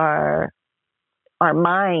or our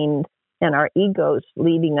mind and our egos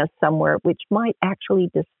leading us somewhere, which might actually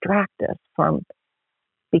distract us from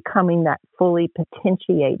becoming that fully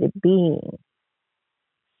potentiated being.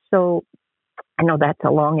 So I know that's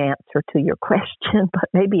a long answer to your question, but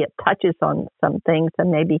maybe it touches on some things,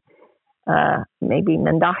 and maybe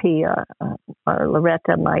Mendahi or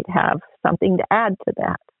Loretta might have something to add to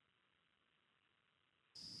that.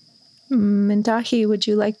 Mendahi, would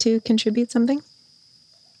you like to contribute something?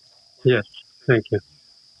 Yes, thank you.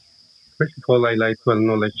 First of all, I like to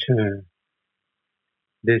acknowledge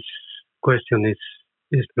this question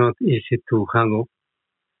is not easy to handle,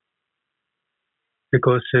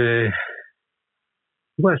 because it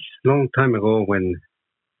was a long time ago when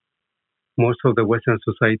most of the Western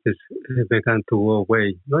societies began to go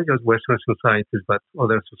away. Not just Western societies, but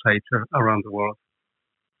other societies around the world.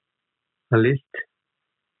 At least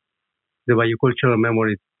the biocultural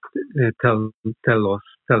memory tells us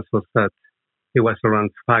that it was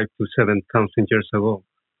around 5,000 to 7,000 years ago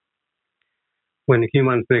when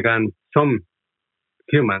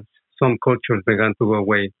some cultures began to go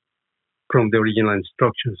away from the original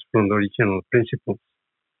instructions, from the original principles.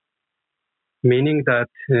 Meaning that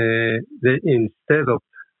instead of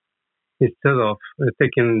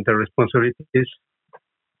taking the responsibilities,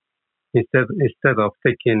 instead of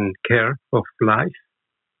taking care of life,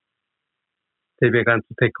 they began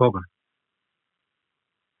to take over,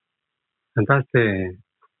 and that's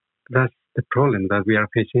the problem that we are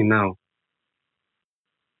facing now.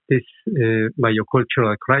 This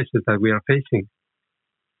biocultural crisis that we are facing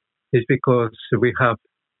is because we have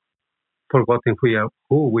forgotten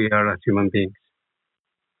who we are as human beings.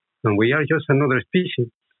 And we are just another species.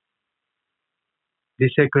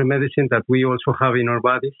 This sacred medicine that we also have in our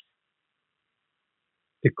bodies,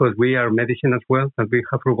 because we are medicine as well, that we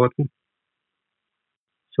have forgotten.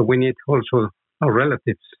 So we need also our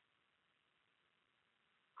relatives,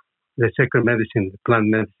 the sacred medicine, the plant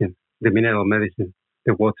medicine, the mineral medicine,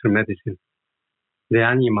 the water medicine, the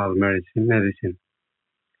animal medicine.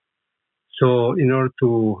 So in order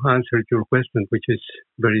to answer your question, which is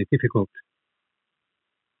very difficult,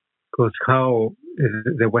 because how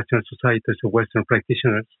the Western societies or Western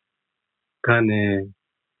practitioners can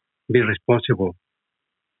be responsible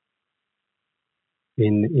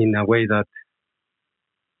in a way that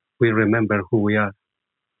we remember who we are.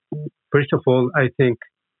 First of all, I think,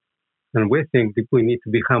 and we think that we need to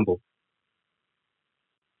be humble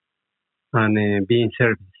and be in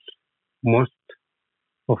service most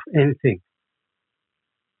of anything.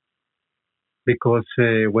 Because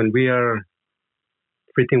when we are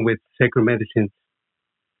treating with sacred medicines,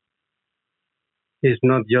 it's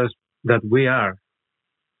not just that we are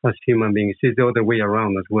as human beings, it's the other way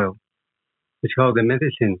around as well. It's how the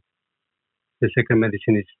medicine, the sacred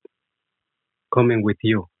medicine, is coming with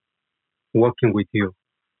you, working with you.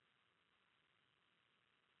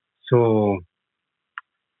 So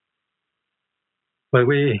what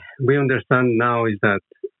we understand now is that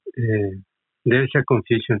there's a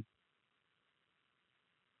confusion,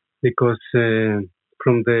 because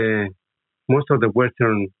from the most of the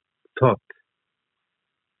Western thought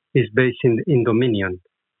is based in dominion,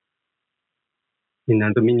 in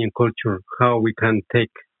a dominion culture, how we can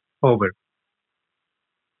take over,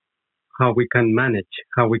 how we can manage,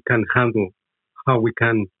 how we can handle, how we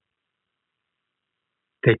can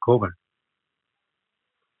take over.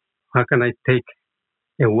 How can I take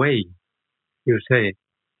away, you say?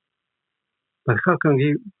 But how can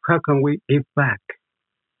we give back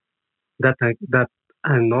that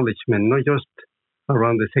acknowledgement, not just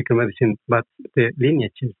around the sacred medicine, but the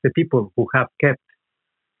lineages, the people who have kept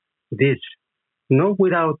this, not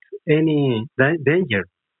without any danger,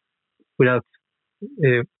 but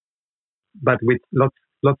with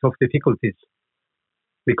lots of difficulties,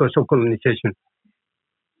 because of colonization,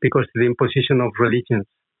 because of the imposition of religions,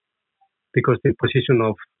 because the imposition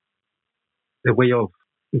of the way of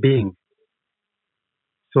being.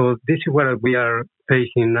 So this is what we are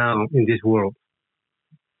facing now in this world.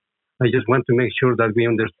 I just want to make sure that we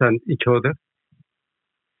understand each other,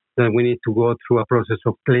 that we need to go through a process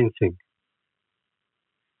of cleansing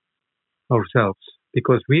ourselves,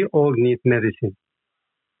 because we all need medicine,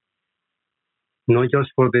 not just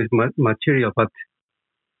for the material, but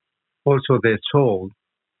also the soul,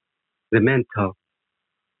 the mental,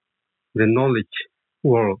 the knowledge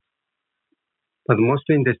world, but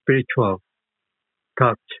mostly in the spiritual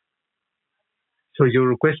touch. So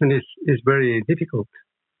your question is very difficult,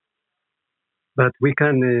 but we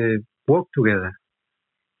can walk together,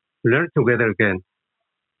 learn together again,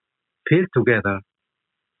 feel together,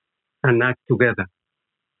 and act together.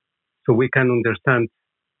 So we can understand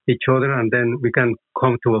each other, and then we can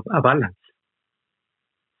come to a balance.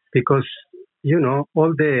 Because,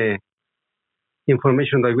 all the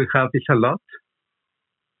information that we have is a lot.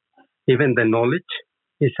 Even the knowledge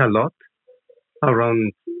is a lot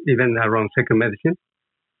around sacred medicine.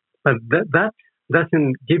 But that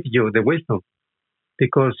doesn't give you the wisdom.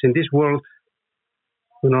 Because in this world,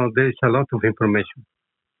 there is a lot of information.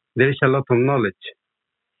 There is a lot of knowledge,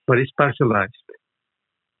 but it's partialized.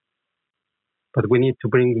 But we need to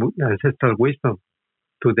bring ancestral wisdom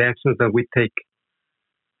to the actions that we take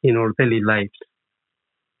in our daily lives.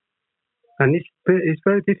 And it's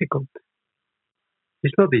very difficult.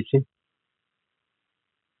 It's not easy.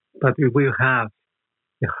 But if we have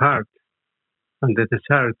the heart and the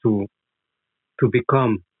desire to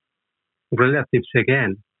become relatives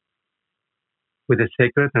again with the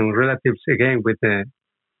sacred and relatives again with the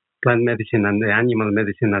plant medicine and the animal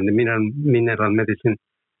medicine and the mineral medicine,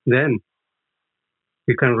 then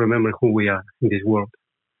we can remember who we are in this world.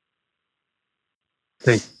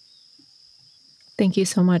 Thank you. Thank you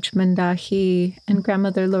so much, Mendahi. And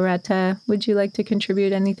Grandmother Loretta, would you like to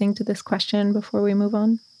contribute anything to this question before we move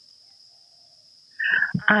on?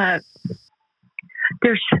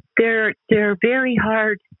 They're very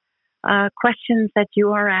hard questions that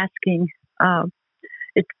you are asking.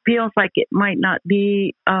 It feels like it might not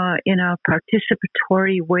be in a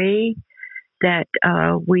participatory way that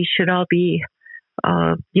we should all be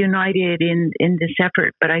united in this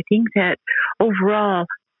effort. But I think that overall,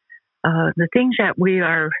 the things that we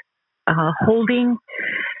are holding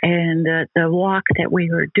and the walk that we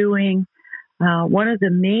are doing, one of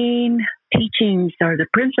the main teachings or the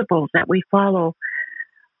principles that we follow,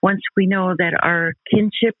 once we know that our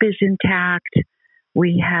kinship is intact,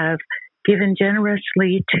 we have given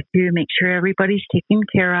generously to make sure everybody's taken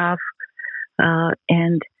care of,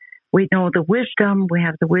 and we know the wisdom, we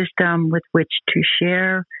have the wisdom with which to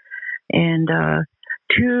share and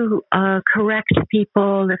to correct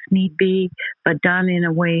people if need be, but done in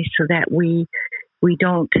a way so that we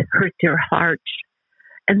don't hurt their hearts.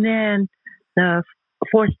 And then the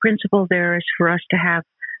fourth principle there is for us to have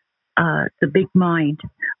the big mind,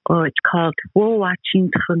 or it's called wo watching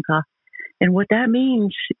trunga. And what that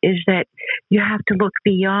means is that you have to look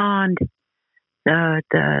beyond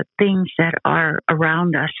the things that are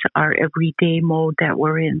around us, our everyday mode that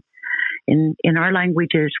we're in. In our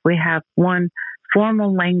languages, we have one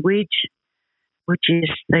formal language, which is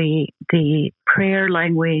the prayer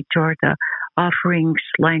language or the offerings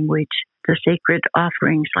language, the sacred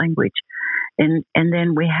offerings language. And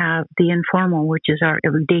then we have the informal, which is our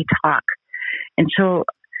everyday talk. And so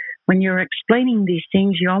when you're explaining these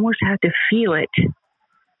things, you almost have to feel it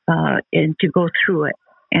and to go through it.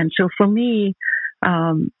 And so for me,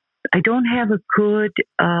 I don't have a good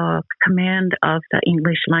command of the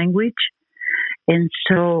English language. And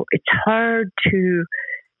so it's hard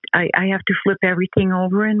I have to flip everything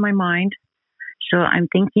over in my mind. So I'm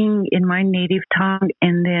thinking in my native tongue,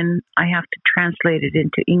 and then I have to translate it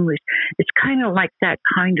into English. It's kind of like that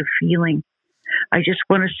kind of feeling. I just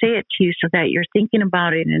want to say it to you so that you're thinking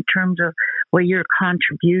about it in terms of what your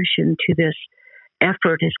contribution to this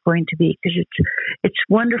effort is going to be, because it's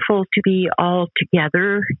wonderful to be all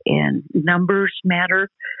together, and numbers matter,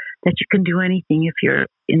 that you can do anything if you're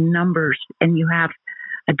in numbers and you have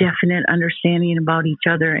a definite understanding about each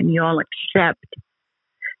other and you all accept.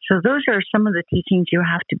 So those are some of the teachings you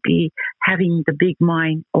have to be having the big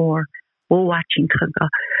mind or watching.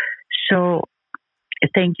 So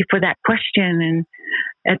thank you for that question. And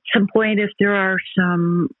at some point, if there are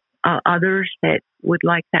some others that would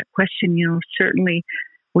like that question, certainly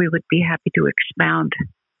we would be happy to expound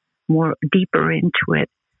more deeper into it.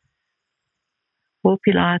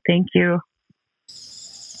 Pilar, thank you.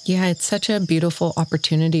 Yeah, it's such a beautiful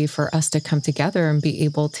opportunity for us to come together and be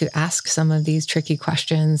able to ask some of these tricky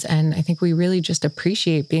questions. And I think we really just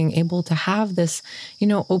appreciate being able to have this,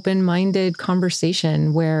 open-minded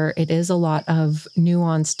conversation where it is a lot of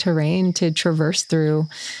nuanced terrain to traverse through.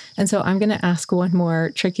 And so I'm going to ask one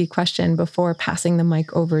more tricky question before passing the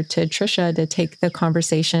mic over to Trisha to take the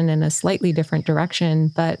conversation in a slightly different direction.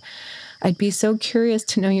 But I'd be so curious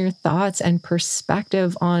to know your thoughts and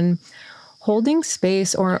perspective on holding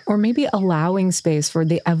space or maybe allowing space for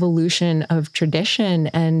the evolution of tradition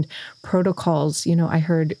and protocols. I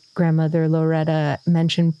heard Grandmother Loretta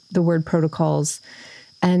mention the word protocols.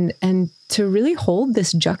 and to really hold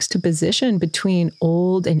this juxtaposition between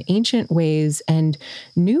old and ancient ways and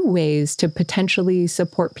new ways to potentially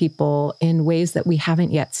support people in ways that we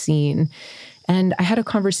haven't yet seen. And I had a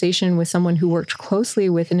conversation with someone who worked closely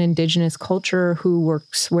with an indigenous culture who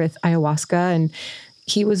works with ayahuasca, and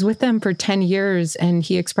he was with them for 10 years, and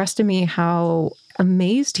he expressed to me how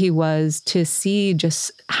amazed he was to see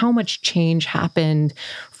just how much change happened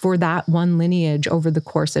for that one lineage over the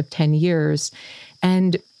course of 10 years.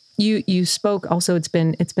 And you spoke also, it's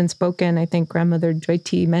been spoken, I think Grandmother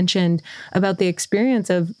Joyti mentioned about the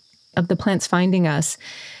experience of the plants finding us.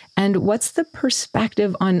 And what's the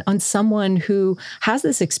perspective on someone who has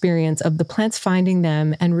this experience of the plants finding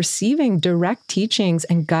them and receiving direct teachings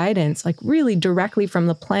and guidance, like really directly from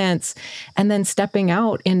the plants, and then stepping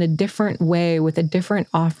out in a different way with a different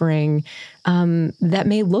offering that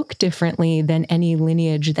may look differently than any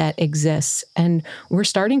lineage that exists? And we're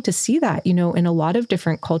starting to see that, in a lot of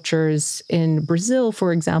different cultures. In Brazil,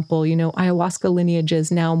 for example, ayahuasca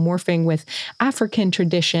lineages now morphing with African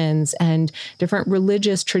traditions and different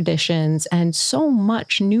religious traditions, and so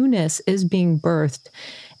much newness is being birthed.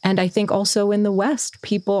 And I think also in the West,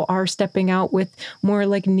 people are stepping out with more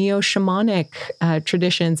like neo-shamanic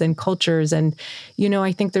traditions and cultures. And,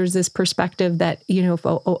 I think there's this perspective that,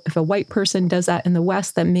 if a white person does that in the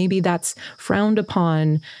West, that maybe that's frowned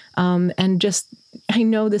upon. And just, I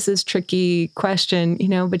know this is a tricky question,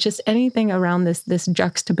 but just anything around this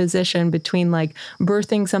juxtaposition between like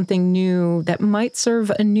birthing something new that might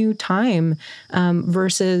serve a new time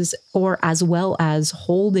versus, or as well as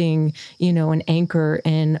holding, an anchor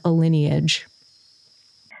in a lineage.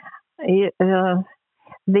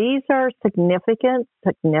 These are significant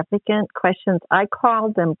questions. I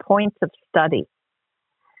call them points of study.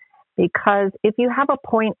 Because if you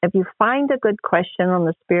find a good question on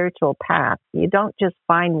the spiritual path, you don't just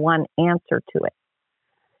find one answer to it.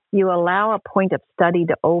 You allow a point of study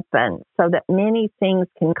to open so that many things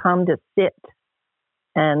can come to sit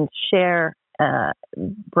and share,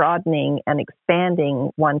 broadening and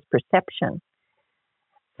expanding one's perception.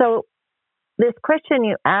 So this question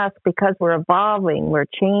you ask, because we're evolving, we're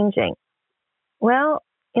changing. Well,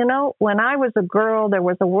 when I was a girl, there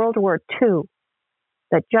was a World War II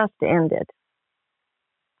that just ended.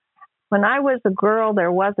 When I was a girl,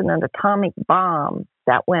 there wasn't an atomic bomb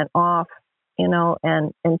that went off,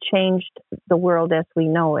 and changed the world as we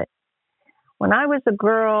know it. When I was a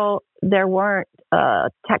girl, there weren't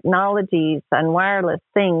technologies and wireless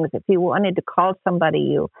things. If you wanted to call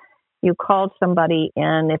somebody, you called somebody,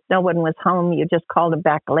 and if no one was home, you just called them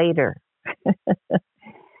back later.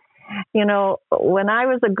 When I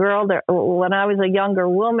was a girl, when I was a younger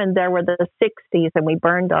woman, there were the 60s, and we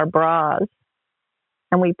burned our bras,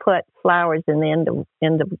 and we put flowers in the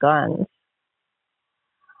end of guns.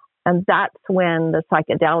 And that's when the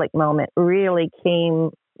psychedelic moment really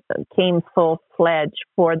came full-fledged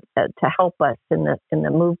to help us in the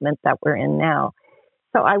movement that we're in now.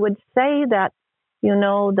 So I would say that,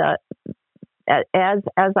 that as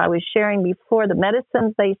I was sharing before, the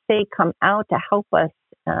medicines they say come out to help us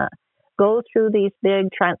go through these big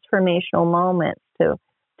transformational moments to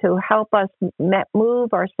help us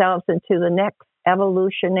move ourselves into the next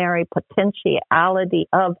evolutionary potentiality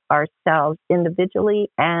of ourselves individually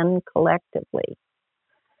and collectively.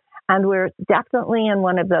 And we're definitely in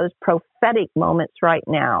one of those prophetic moments right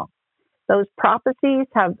now. Those prophecies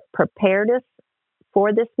have prepared us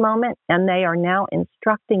for this moment, and they are now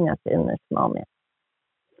instructing us in this moment.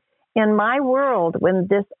 In my world, when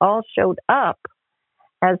this all showed up,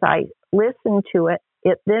 as I listened to it,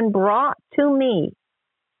 it then brought to me,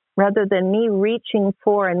 rather than me reaching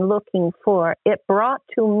for and looking for, it brought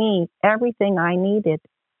to me everything I needed.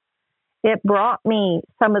 It brought me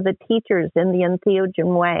some of the teachers in the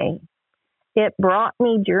entheogen way. It brought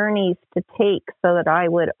me journeys to take so that I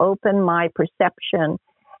would open my perception,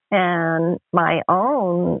 and my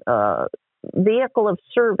own vehicle of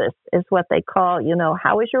service is what they call,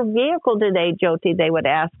 how is your vehicle today, Joyti? They would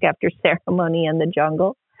ask after ceremony in the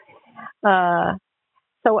jungle.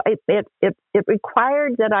 So it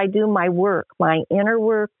required that I do my work, my inner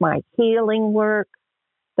work, my healing work,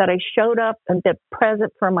 that I showed up and been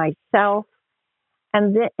present for myself.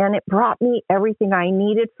 And it brought me everything I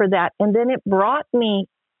needed for that. And then it brought me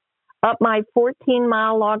up my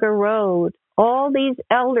 14-mile logger road, all these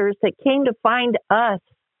elders that came to find us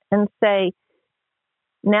and say,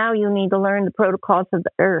 now you need to learn the protocols of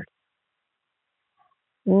the earth.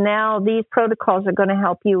 Now these protocols are going to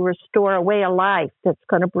help you restore a way of life that's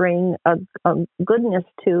going to bring a goodness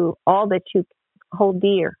to all that you hold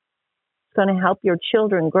dear. It's going to help your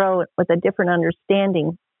children grow with a different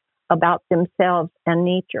understanding about themselves and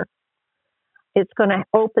nature. It's going to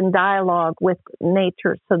open dialogue with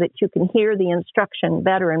nature so that you can hear the instruction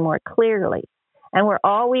better and more clearly. And we're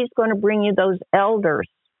always going to bring you those elders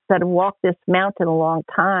that have walked this mountain a long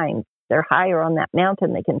time. They're higher on that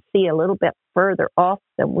mountain. They can see a little bit further off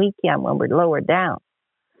than we can when we're lower down.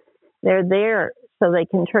 They're there so they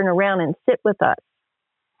can turn around and sit with us.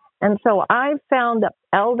 And so I've found that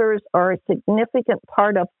elders are a significant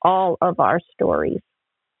part of all of our stories,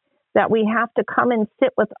 that we have to come and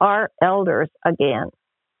sit with our elders again.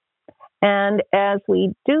 And as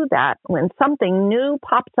we do that, when something new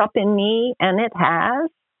pops up in me, and it has,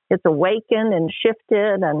 it's awakened and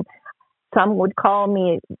shifted, and some would call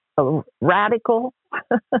me a radical.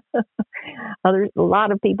 A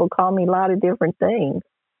lot of people call me a lot of different things.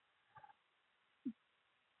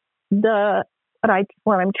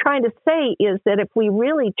 What I'm trying to say is that if we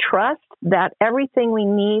really trust that everything we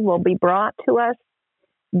need will be brought to us,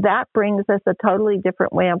 that brings us a totally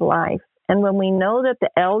different way of life. And when we know that the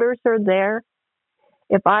elders are there,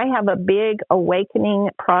 if I have a big awakening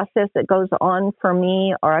process that goes on for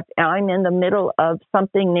me, or if I'm in the middle of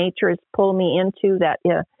something nature has pulled me into that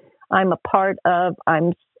I'm a part of,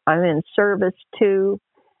 I'm in service to,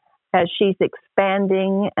 as she's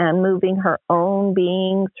expanding and moving her own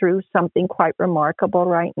being through something quite remarkable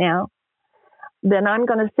right now, then I'm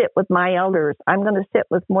going to sit with my elders. I'm going to sit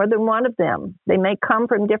with more than one of them. They may come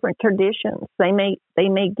from different traditions. They may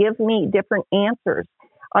give me different answers,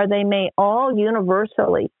 or they may all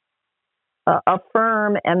universally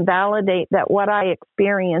affirm and validate that what I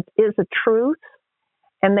experience is a truth,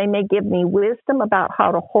 and they may give me wisdom about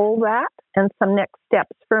how to hold that and some next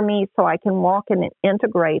steps for me so I can walk in an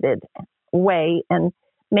integrated way and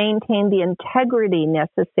maintain the integrity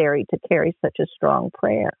necessary to carry such a strong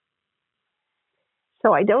prayer.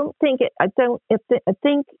 So I think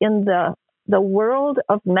in the world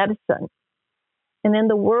of medicine and in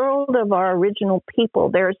the world of our original people,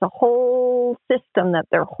 there's a whole system that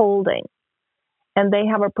they're holding, and they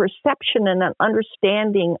have a perception and an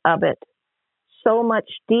understanding of it so much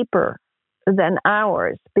deeper than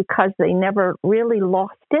ours because they never really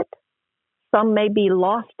lost it. Some may be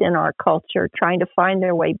lost in our culture trying to find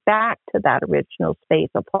their way back to that original space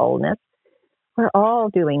of wholeness. We're all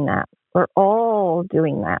doing that. We're all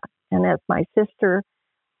doing that. And as my sister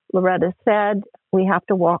Loretta said, we have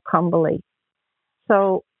to walk humbly.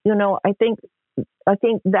 So, I think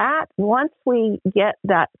that once we get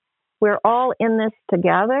that we're all in this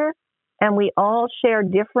together and we all share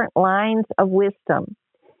different lines of wisdom,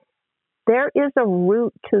 there is a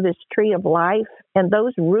root to this tree of life, and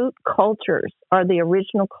those root cultures are the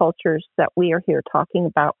original cultures that we are here talking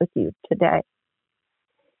about with you today.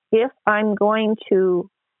 If I'm going to,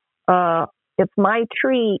 if my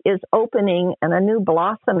tree is opening and a new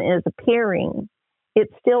blossom is appearing,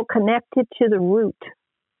 it's still connected to the root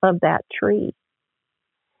of that tree.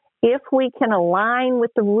 If we can align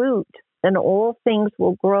with the root, then all things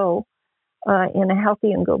will grow in a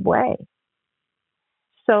healthy and good way.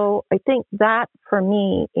 So I think that, for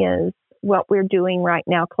me, is what we're doing right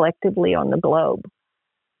now collectively on the globe.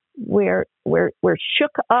 We're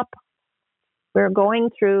shook up. We're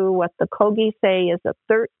going through what the Kogi say is a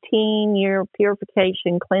 13-year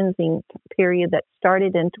purification cleansing period that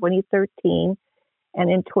started in 2013. And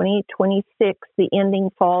in 2026, the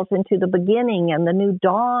ending falls into the beginning, and the new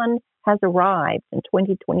dawn has arrived in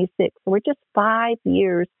 2026. So we're just 5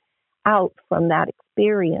 years out from that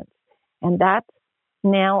experience. And that's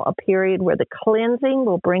now a period where the cleansing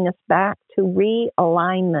will bring us back to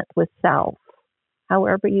realignment with self,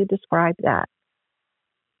 however you describe that,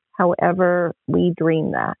 however we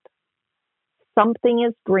dream that. Something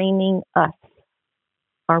is dreaming us.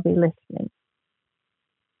 Are we listening?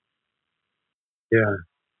 Yeah.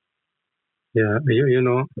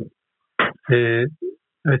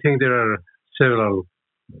 I think there are several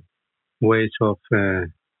ways of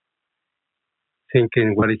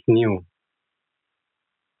thinking what is new.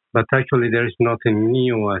 But actually, there is nothing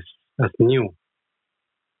new as new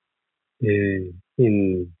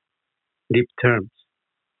in deep terms,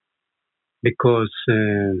 because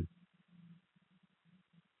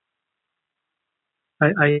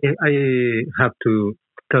I have to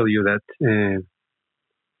tell you that,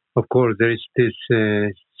 of course, there is this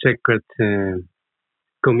sacred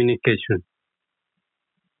communication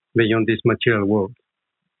beyond this material world,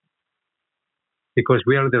 because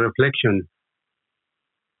we are the reflection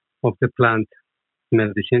of the plant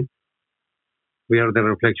medicine. We are the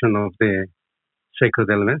reflection of the sacred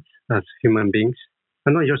elements as human beings,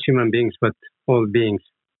 and not just human beings, but all beings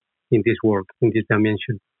in this world, in this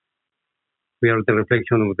dimension. We are the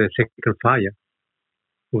reflection of the sacred fire,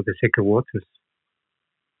 of the sacred waters,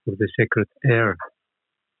 of the sacred air.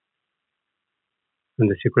 and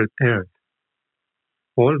the sacred earth.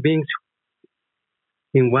 All beings,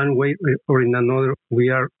 in one way or in another, we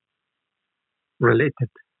are related.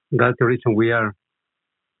 That's the reason we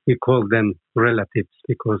call them relatives,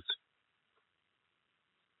 because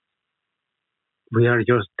we are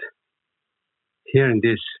just here in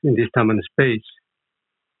this time and space.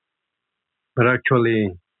 But actually,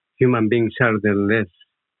 human beings are the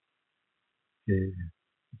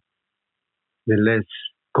less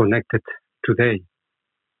connected today.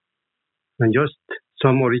 And just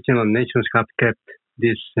some original nations have kept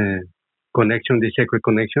this connection, this sacred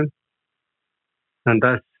connection, and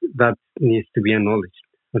that needs to be acknowledged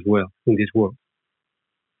as well in this world.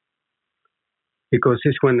 Because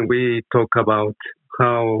it's when we talk about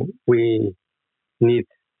how we need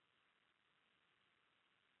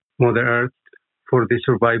Mother Earth for the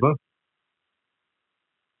survival,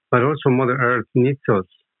 but also Mother Earth needs us,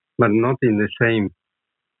 but not in the same,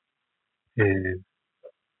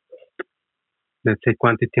 let's say,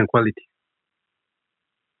 quantity and quality.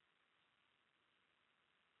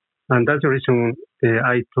 And that's the reason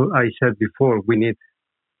I said before, we need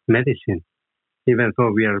medicine, even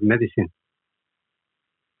though we are medicine.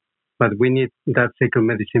 But we need that sacred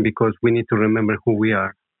medicine because we need to remember who we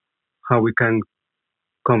are, how we can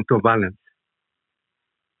come to balance.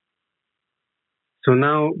 So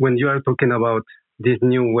now when you are talking about these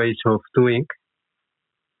new ways of doing,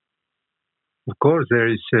 of course there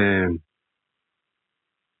is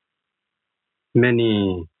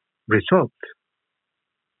many results.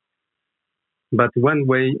 But one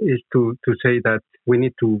way is to say that we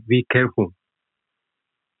need to be careful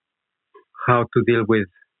how to deal with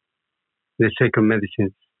the sacred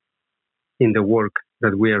medicines in the work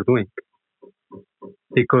that we are doing.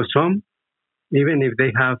 Because some, even if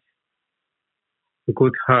they have a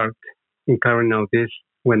good heart in carrying out this,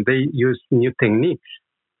 when they use new techniques,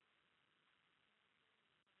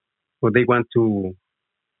 or they want to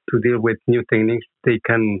deal with new techniques, they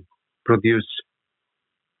can produce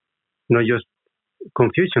not just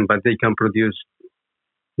confusion, but they can produce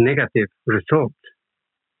negative results.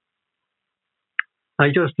 I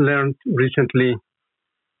just learned recently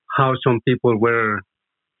how some people were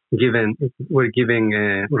giving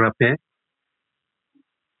rapé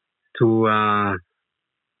to a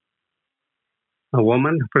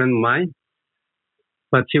woman, a friend of mine,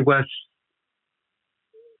 but she was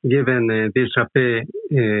given this rapé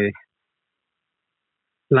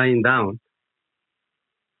lying down.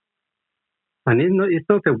 And it's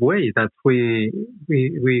not a way that we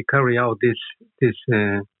carry out this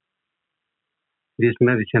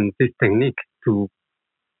medicine, this technique to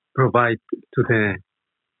provide to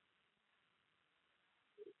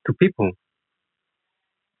people.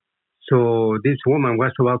 So this woman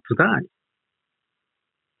was about to die.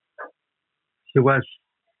 She was,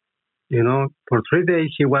 for 3 days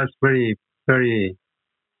she was very, very,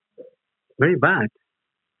 very bad.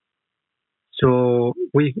 So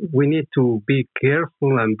we need to be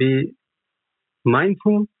careful and be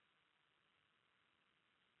mindful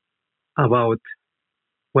about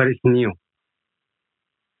what is new.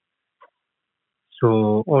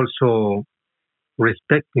 So also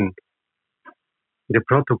respecting the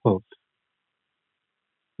protocols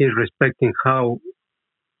is respecting how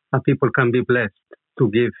a people can be blessed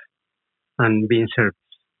to give and be in service.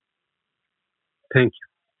 Thank you.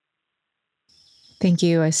 Thank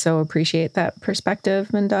you. I so appreciate that perspective,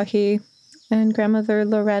 Mendahi. And Grandmother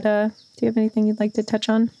Loretta, do you have anything you'd like to touch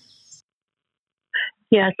on?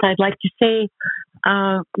 Yes, I'd like to say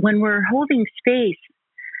when we're holding space,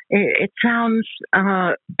 it sounds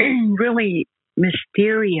really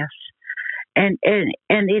mysterious. And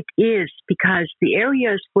it is, because the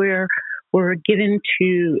areas where we're given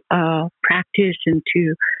to practice and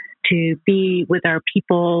to be with our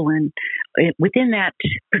people, and within that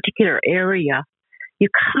particular area, you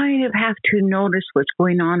kind of have to notice what's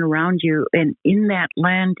going on around you. And in that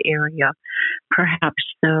land area, perhaps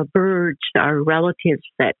the birds, our relatives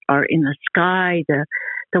that are in the sky,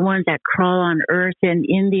 the ones that crawl on earth and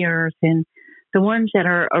in the earth, and the ones that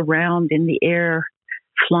are around in the air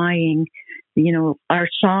flying. Our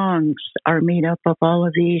songs are made up of all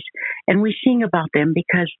of these, and we sing about them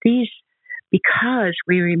because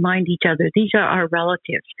we remind each other these are our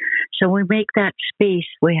relatives. So we make that space.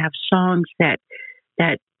 We have songs that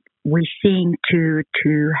we sing to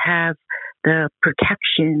have the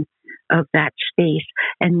protection of that space.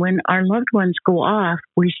 And when our loved ones go off,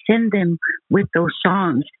 we send them with those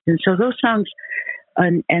songs. And so those songs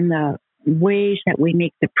and the ways that we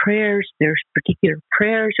make the prayers, there's particular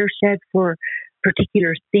prayers are said for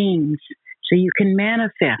particular things. So you can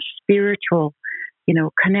manifest spiritual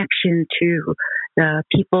connection to the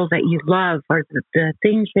people that you love, or the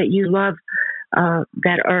things that you love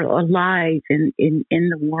that are alive in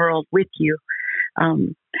the world with you.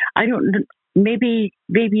 I don't. Maybe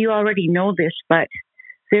you already know this, but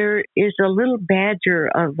there is a little badger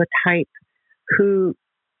of a type who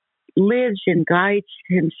lives and guides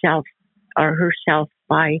himself or herself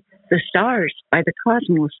by the stars, by the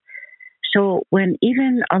cosmos. So when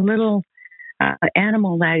even a little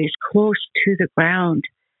animal that is close to the ground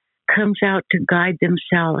comes out to guide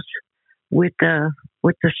themselves with the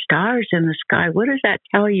stars in the sky, what does that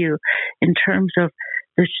tell you in terms of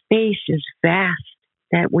the space is vast,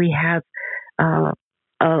 that we have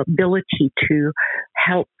ability to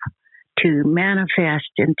help, to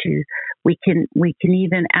manifest, and we can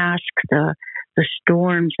even ask the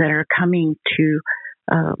storms that are coming to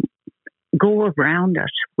go around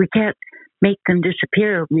us. We can't make them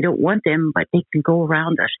disappear. We don't want them, but they can go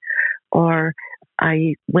around us. Or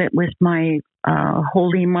I went with my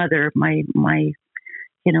Holy Mother, my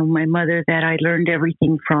mother that I learned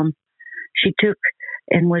everything from. She took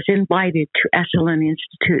and was invited to Esalen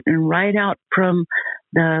Institute, and right out from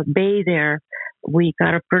the bay there, we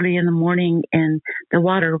got up early in the morning, and the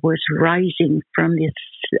water was rising from the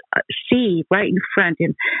sea right in front,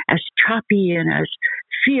 and as choppy and as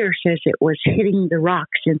fierce as it was hitting the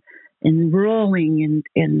rocks and rolling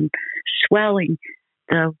and swelling.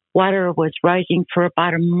 The water was rising for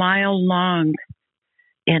about a mile long,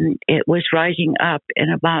 and it was rising up,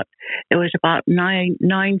 and it was about 9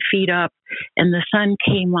 feet up, and the sun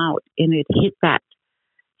came out, and it hit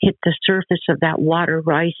the surface of that water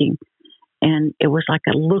rising, and it was like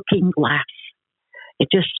a looking glass. It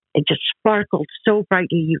just sparkled so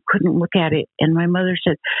brightly you couldn't look at it. And my mother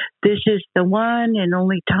said, "This is the one and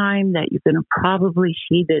only time that you're going to probably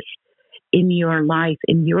see this in your life,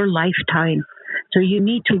 in your lifetime. So you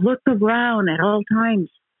need to look around at all times,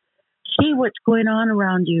 see what's going on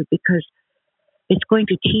around you, because it's going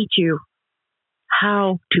to teach you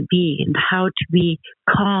how to be and how to be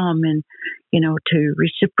calm and, to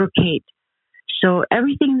reciprocate." So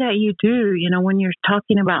everything that you do, when you're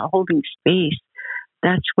talking about holding space,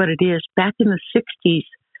 that's what it is. Back in the 60s,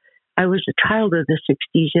 I was a child of the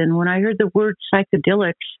 60s. And when I heard the word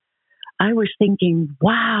psychedelics, I was thinking,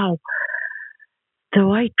 wow, the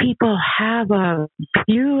white people have a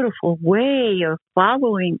beautiful way of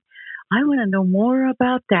following. I want to know more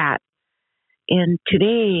about that. And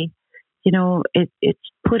today, it's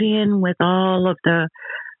put in with all of the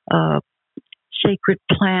sacred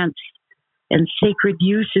plants and sacred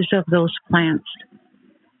uses of those plants.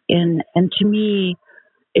 And to me,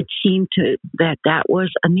 it seemed that was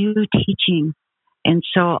a new teaching. And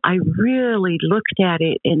so I really looked at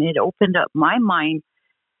it, and it opened up my mind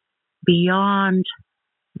beyond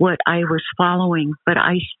what I was following, but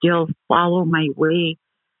I still follow my way.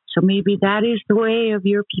 So maybe that is the way of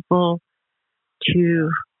your people, to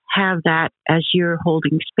have that as you're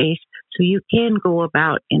holding space, so you can go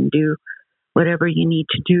about and do whatever you need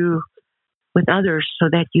to do with others, so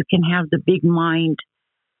that you can have the big mind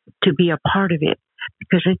to be a part of it.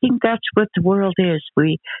 Because I think that's what the world is.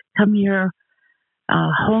 We come here,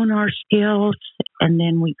 hone our skills, and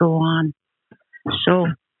then we go on. So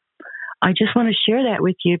I just want to share that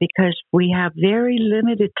with you, because we have very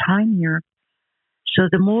limited time here. So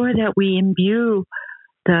the more that we imbue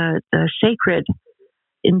the sacred,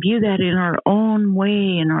 imbue that in our own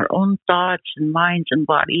way, in our own thoughts and minds and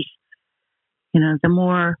bodies, the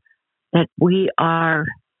more that we are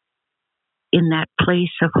in that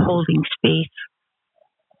place of holding space.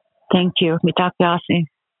 Thank you. Mitakyasi.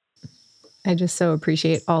 I just so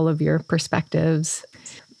appreciate all of your perspectives.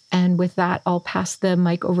 And with that, I'll pass the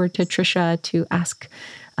mic over to Trisha to ask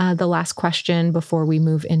the last question before we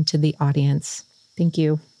move into the audience. Thank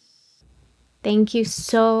you. Thank you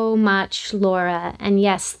so much, Laura. And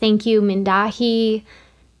yes, thank you, Mindahi,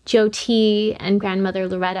 Jyoti, and Grandmother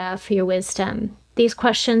Loretta for your wisdom. These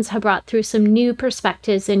questions have brought through some new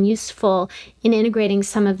perspectives and useful in integrating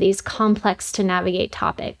some of these complex to navigate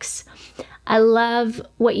topics. I love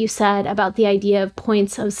what you said about the idea of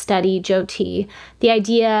points of study, Jyoti, the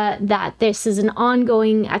idea that this is an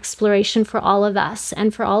ongoing exploration for all of us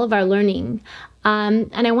and for all of our learning.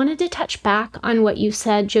 And I wanted to touch back on what you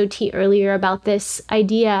said, Jyoti, earlier about this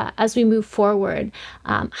idea as we move forward,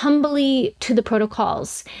 humbly to the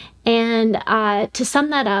protocols. And to sum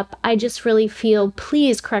that up, I just really feel,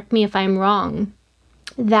 please correct me if I'm wrong,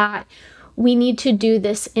 that we need to do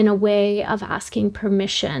this in a way of asking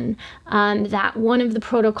permission. That one of the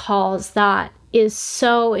protocols that is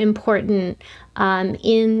so important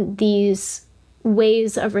in these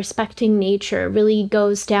ways of respecting nature really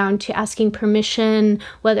goes down to asking permission,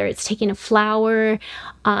 whether it's taking a flower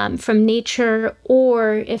from nature,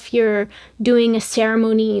 or if you're doing a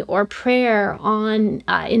ceremony or prayer on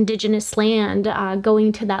indigenous land,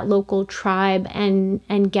 going to that local tribe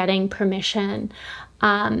and getting permission.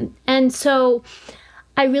 And so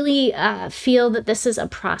I really feel that this is a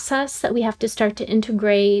process that we have to start to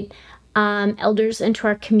integrate elders into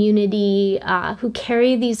our community who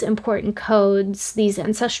carry these important codes, these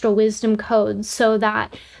ancestral wisdom codes, so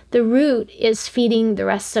that the root is feeding the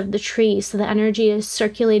rest of the tree, so the energy is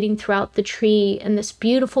circulating throughout the tree in this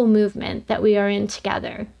beautiful movement that we are in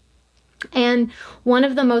together. And one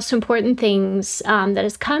of the most important things that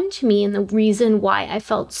has come to me, and the reason why I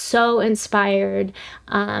felt so inspired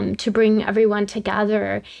to bring everyone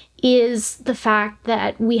together, is the fact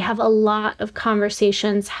that we have a lot of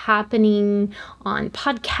conversations happening on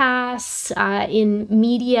podcasts, in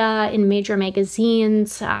media, in major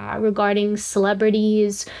magazines, regarding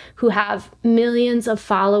celebrities who have millions of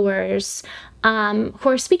followers, who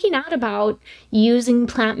are speaking out about using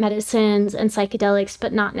plant medicines and psychedelics,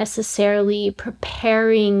 but not necessarily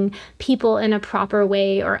preparing people in a proper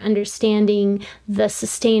way or understanding the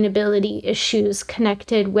sustainability issues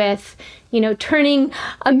connected with, turning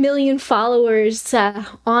 1 million followers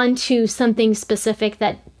onto something specific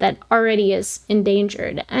that already is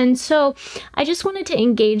endangered. And so I just wanted to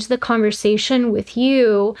engage the conversation with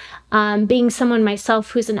you, being someone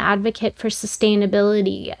myself who's an advocate for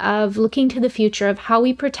sustainability, of looking to the future of how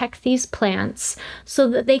we protect these plants so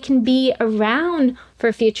that they can be around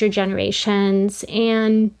for future generations,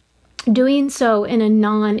 and doing so in a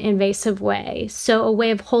non-invasive way. So a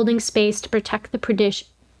way of holding space to protect the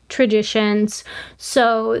traditions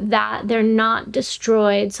so that they're not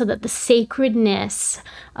destroyed, so that the sacredness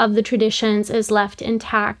of the traditions is left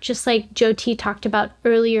intact, just like Jyoti talked about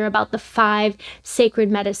earlier about the 5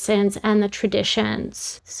 sacred medicines and the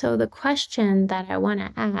traditions. So the question that I want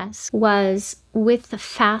to ask was, with the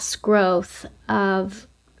fast growth of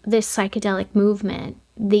this psychedelic movement,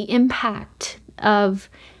 the impact of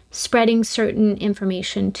spreading certain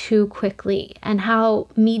information too quickly, and how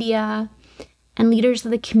media and leaders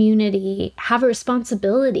of the community have a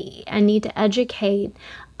responsibility and need to educate,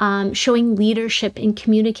 showing leadership in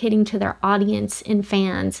communicating to their audience and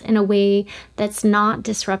fans in a way that's not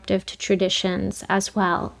disruptive to traditions as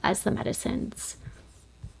well as the medicines.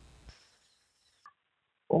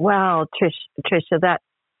 Wow, Tricia, that's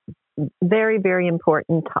very, very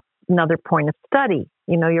important. Another point of study.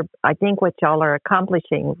 I think what y'all are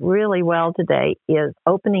accomplishing really well today is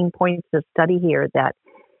opening points of study here that,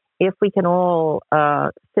 if we can all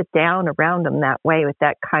sit down around them that way with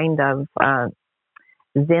that kind of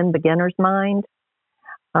Zen beginner's mind,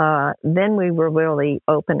 then we will really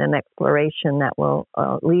open an exploration that will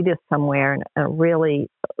lead us somewhere in a really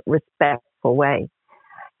respectful way.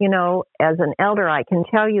 As an elder, I can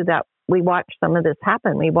tell you that we watched some of this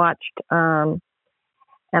happen. We watched, and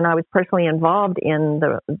I was personally involved in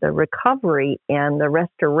the recovery and the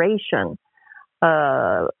restoration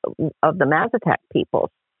of the Mazatec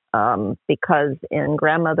peoples. Because in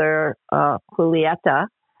grandmother Julieta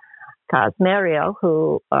Casmerio,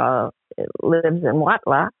 who lives in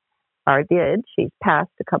Huatla, or did, she's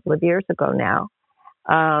passed a couple of years ago now.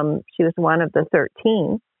 She was one of the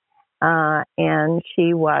 13, and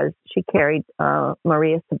she carried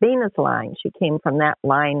Maria Sabina's line. She came from that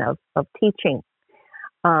line of teaching.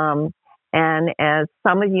 And as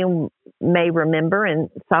some of you may remember, and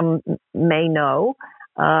some may know,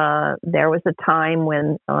 there was a time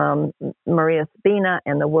when Maria Sabina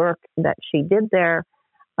and the work that she did there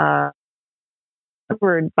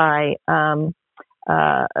covered by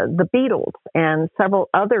the Beatles and several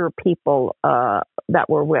other people that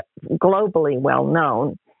were globally well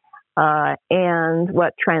known. And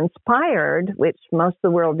what transpired, which most of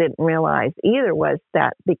the world didn't realize either, was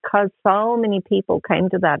that because so many people came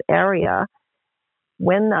to that area,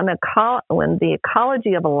 when the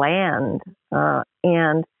ecology of a land,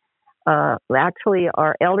 and actually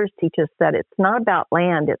our elders teach us that it's not about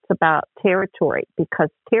land, it's about territory, because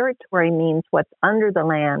territory means what's under the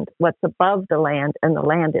land, what's above the land, and the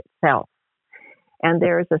land itself. And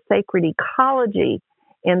there is a sacred ecology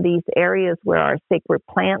in these areas where our sacred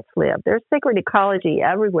plants live. There's sacred ecology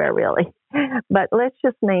everywhere, really. But let's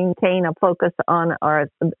just maintain a focus on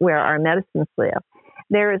where our medicines live.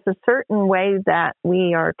 There is a certain way that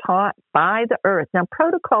we are taught by the earth. Now,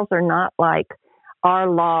 protocols are not like our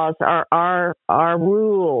laws or our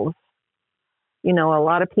rules. A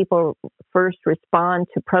lot of people first respond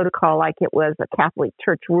to protocol like it was a Catholic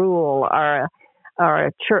Church rule or or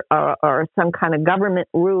a church, or some kind of government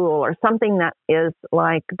rule or something that is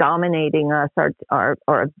like dominating us,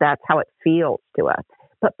 or that's how it feels to us.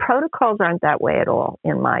 But protocols aren't that way at all,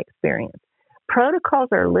 in my experience. Protocols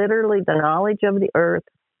are literally the knowledge of the earth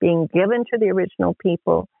being given to the original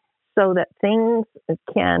people so that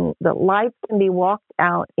that life can be walked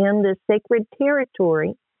out in this sacred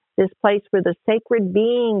territory, this place where the sacred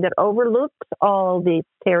being that overlooks all this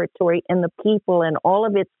territory and the people and all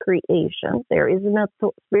of its creation. There is a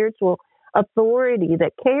spiritual authority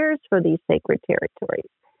that cares for these sacred territories,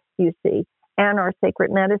 you see, and our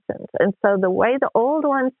sacred medicines. And so the way the old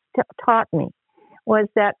ones taught me was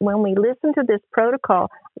that when we listen to this protocol,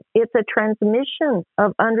 it's a transmission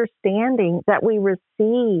of understanding that we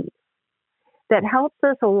receive that helps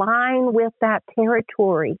us align with that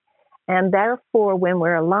territory. And therefore, when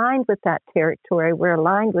we're aligned with that territory, we're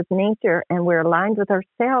aligned with nature and we're aligned with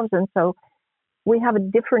ourselves. And so we have a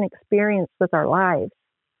different experience with our lives.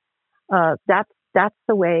 That's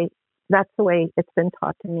the way it's been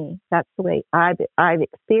taught to me. That's the way I've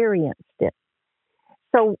experienced it.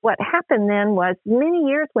 So what happened then was many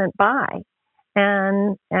years went by,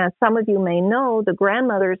 and as some of you may know, the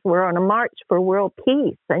grandmothers were on a march for world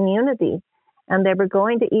peace and unity, and they were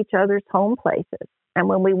going to each other's home places. And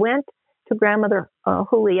when we went to Grandmother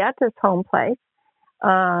Julieta's home place,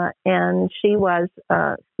 and she was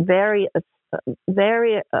very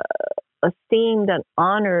esteemed and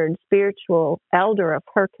honored spiritual elder of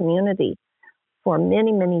her community for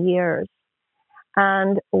many, many years.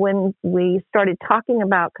 And when we started talking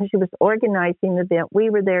about, because she was organizing the event, we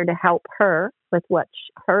were there to help her with what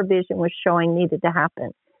her vision was showing needed to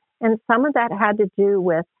happen. And some of that had to do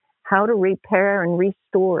with how to repair and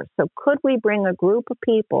restore. So could we bring a group of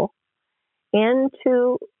people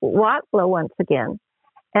into Watlow once again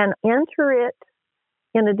and enter it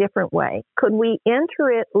in a different way? Could we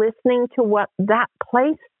enter it listening to what that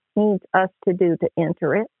place needs us to do to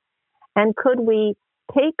enter it? And could we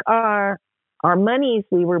take our monies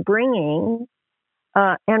we were bringing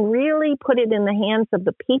and really put it in the hands of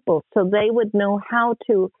the people so they would know how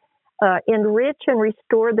to enrich and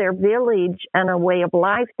restore their village and a way of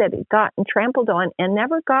life that had gotten trampled on and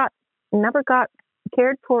never got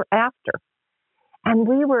cared for after. And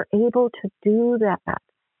we were able to do that.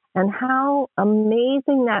 And how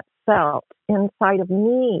amazing that felt inside of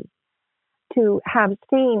me to have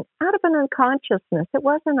seen out of an unconsciousness. It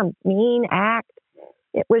wasn't a mean act.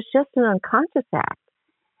 It was just an unconscious act.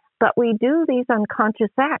 But we do these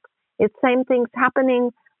unconscious acts. It's same things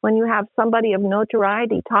happening when you have somebody of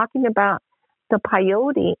notoriety talking about the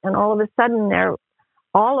peyote, and all of a sudden they're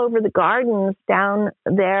all over the gardens down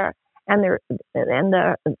there, and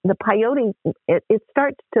the peyote, it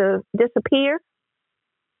starts to disappear.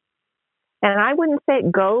 And I wouldn't say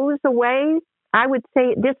it goes away. I would say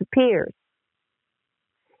it disappears.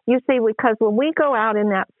 You see, because when we go out in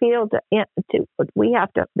that field,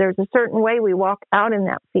 there's a certain way we walk out in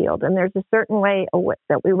that field, and there's a certain way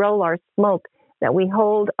that we roll our smoke, that we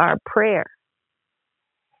hold our prayer.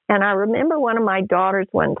 And I remember one of my daughters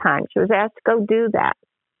one time, she was asked to go do that.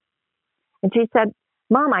 And she said,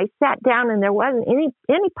 "Mom, I sat down and there wasn't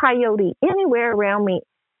any peyote anywhere around me."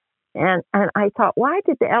 And I thought, why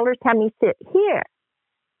did the elders have me sit here?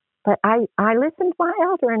 But I listened to my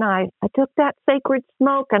elder, and I took that sacred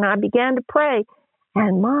smoke and I began to pray.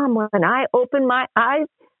 And Mom, when I opened my eyes,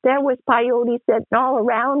 there was peyote sitting all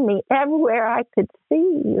around me, everywhere I could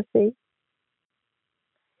see, you see.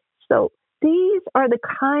 So these are the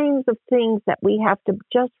kinds of things that we have to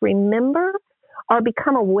just remember or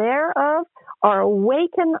become aware of or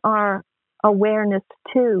awaken our awareness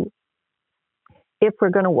to if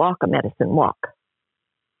we're going to walk a medicine walk.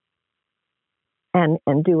 And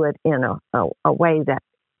do it in a way that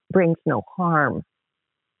brings no harm.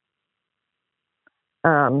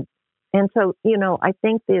 And so, I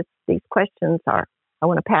think these questions are, I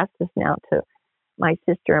want to pass this now to my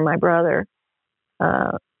sister and my brother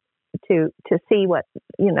to see what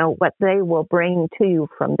they will bring to you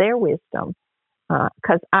from their wisdom,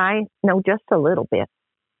 because I know just a little bit.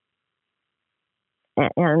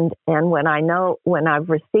 And when I've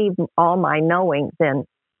received all my knowing, then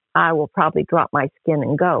I will probably drop my skin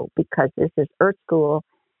and go, because this is Earth School.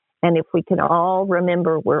 And if we can all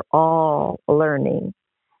remember we're all learning,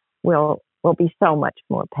 we'll be so much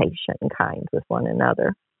more patient and kind with one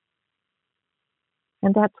another.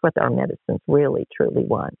 And that's what our medicines really, truly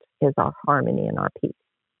want, is our harmony and our peace.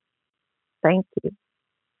 Thank you.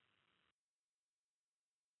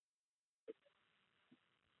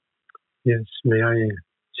 Yes, may I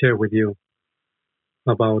share with you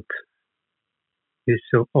about this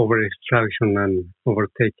over-extraction and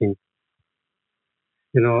overtaking?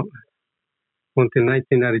 until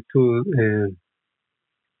 1992,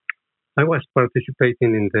 I was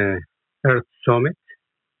participating in the Earth Summit,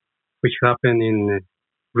 which happened in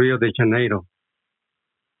Rio de Janeiro.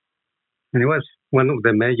 And it was one of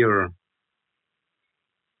the major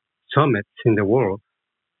summits in the world.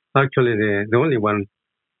 Actually, the only one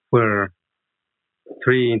where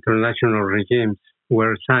 3 international regimes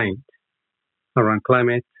were signed around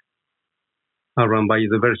climate, around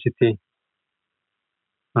biodiversity,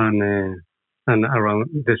 and around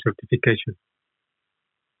desertification.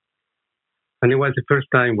 And it was the first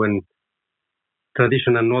time when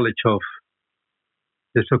traditional knowledge of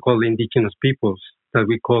the so-called indigenous peoples that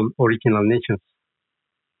we call original nations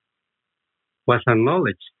was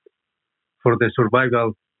acknowledged for the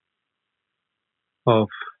survival of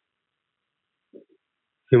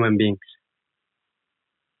human beings.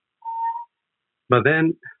 But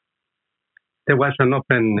then there was an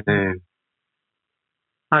open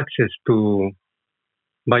access to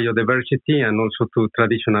biodiversity and also to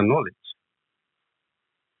traditional knowledge,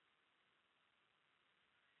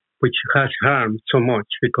 which has harmed so much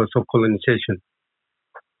because of colonization.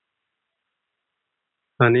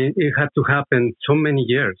 And it had to happen so many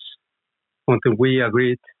years until we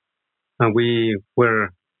agreed and we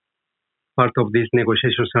were part of these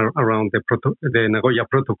negotiations around the Nagoya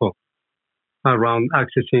Protocol, around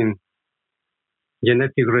accessing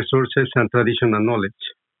genetic resources and traditional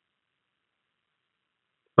knowledge.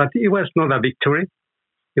 But it was not a victory.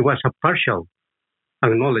 It was a partial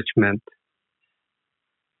acknowledgement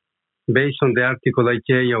based on the Article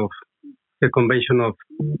 8J of the Convention of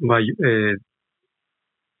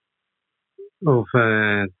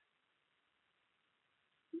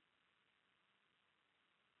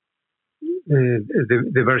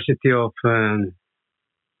the diversity of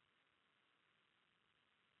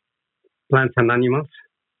plants and animals,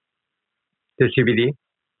 the CBD,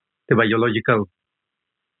 the Biological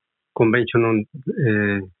Convention on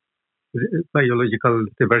Biological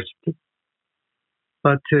Diversity.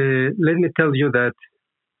 But let me tell you that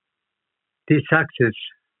this access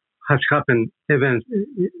has happened ever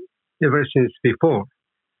since before.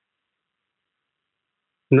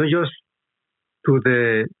 Not just to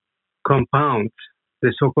the compounds,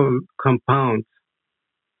 the so-called compounds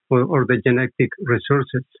or the genetic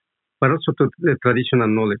resources, but also to the traditional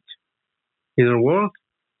knowledge. In our world,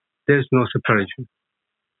 there's no separation.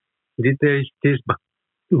 There is this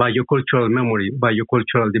biocultural memory,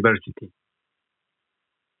 biocultural diversity.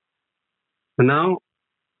 And now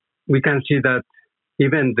we can see that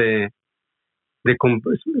even the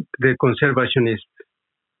conservationist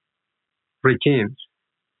regimes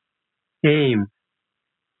aim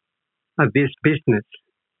at this business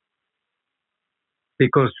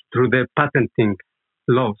because through the patenting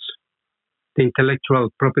laws, the intellectual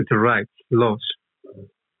property rights laws.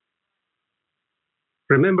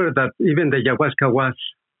 Remember that even the ayahuasca was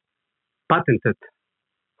patented.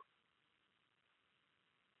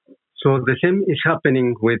 So the same is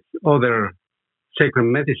happening with other sacred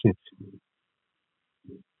medicines.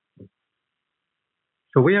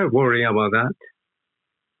 So we are worried about that.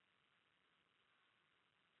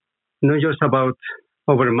 Not just about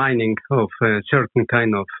overmining of a certain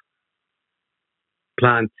kind of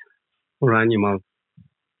plant or animal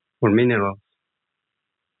or mineral.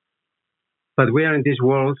 But we are in this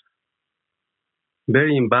world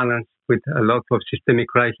very imbalanced with a lot of systemic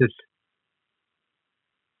crises.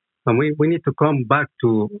 And we need to come back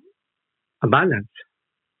to a balance.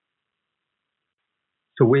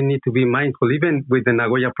 So we need to be mindful, even with the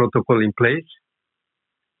Nagoya Protocol in place,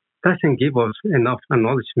 doesn't give us enough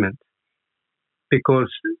acknowledgement.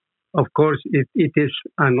 Because, of course, it is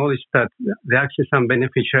acknowledged that the access and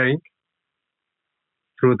benefit sharing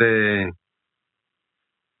through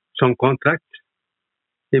some contracts,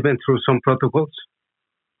 even through some protocols,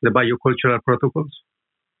 the biocultural protocols,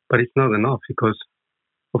 but it's not enough because,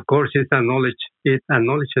 of course, it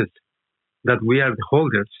acknowledges that we are the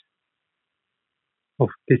holders of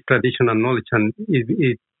this traditional knowledge, and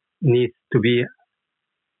it needs to be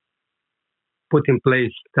put in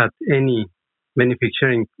place that any benefit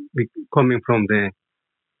sharing coming from the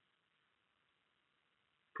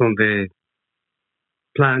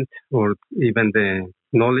plant or even the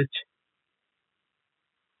knowledge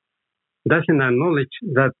doesn't acknowledge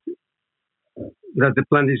that the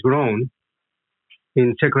plant is grown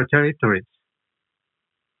in sacred territories.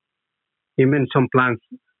 Even some plants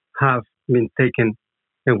have been taken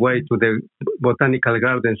away to the botanical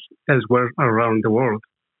gardens elsewhere around the world.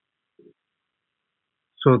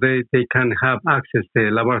 So they can have access,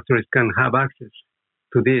 the laboratories can have access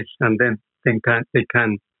to this, and then they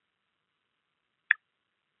can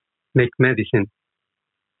make medicine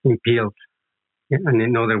in pills and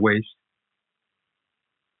in other ways.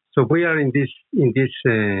 So we are in this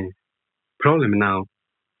problem now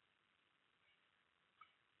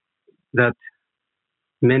that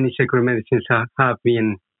many sacred medicines have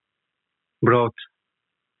been brought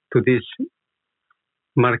to this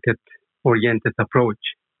market-oriented approach.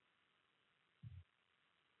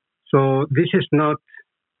 So this is not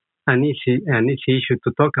an easy issue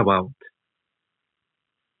to talk about,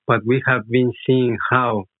 but we have been seeing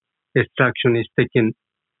how extraction is taking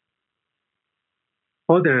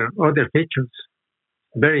other features,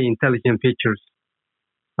 very intelligent features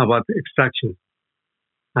about extraction,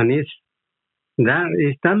 and that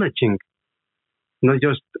is damaging not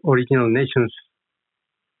just original nations'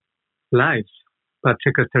 lives, but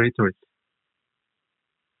sacred territories,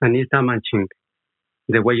 and it's damaging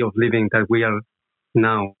the way of living that we are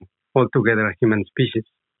now altogether a human species.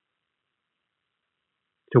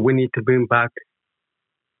 So we need to bring back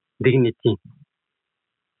dignity,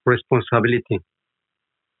 responsibility,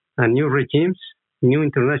 and new regimes, new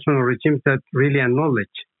international regimes that really acknowledge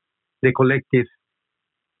the collective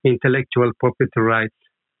intellectual property rights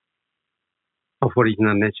of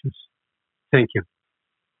original nations. Thank you.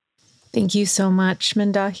 Thank you so much,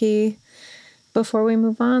 Mendahi. Before we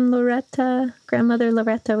move on, Grandmother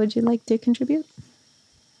Loretta, would you like to contribute?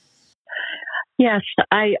 Yes,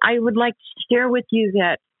 I would like to share with you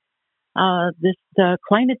that the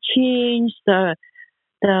climate change, the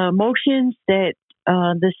motions that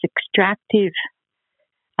this extractive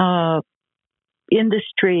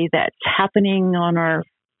industry that's happening on our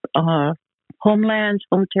homelands,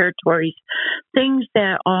 home territories, things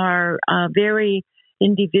that are very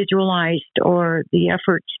individualized, or the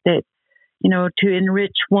efforts that, to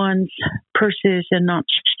enrich one's purses and not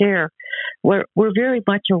share. We're very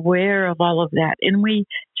much aware of all of that, and we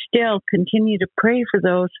still continue to pray for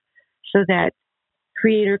those so that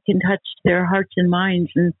Creator can touch their hearts and minds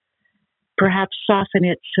and perhaps soften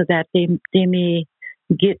it so that they may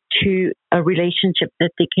get to a relationship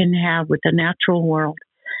that they can have with the natural world.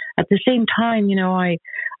 At the same time,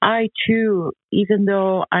 I too, even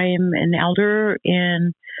though I am an elder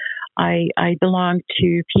and I belong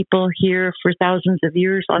to people here for thousands of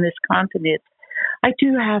years on this continent, I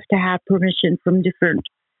do have to have permission from different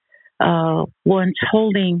ones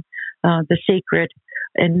holding the sacred,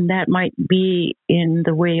 and that might be in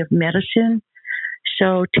the way of medicine.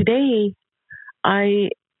 So today,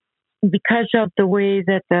 because of the way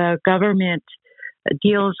that the government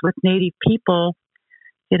deals with Native people,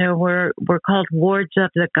 we're called wards of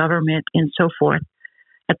the government and so forth.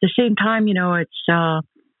 At the same time, it's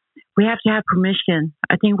we have to have permission.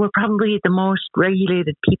 I think we're probably the most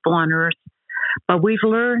regulated people on earth, but we've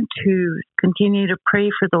learned to continue to pray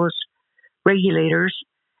for those regulators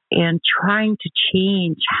and trying to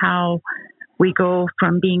change how we go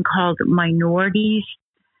from being called minorities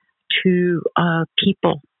to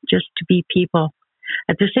people, just to be people.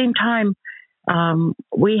 At the same time,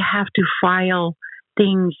 we have to file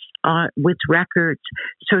things with records.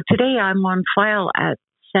 So today I'm on file at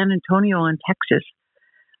San Antonio in Texas.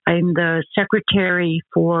 I'm the secretary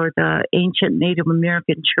for the Ancient Native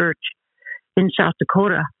American Church in South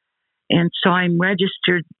Dakota. And so I'm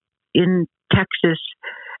registered in Texas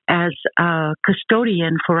as a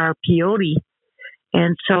custodian for our peyote.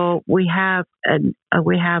 And so we have a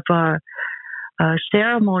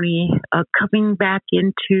ceremony coming back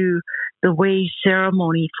into the way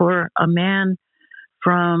ceremony for a man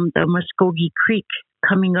from the Muskogee Creek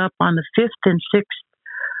coming up on the 5th and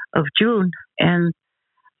 6th of June. And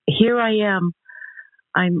here I am.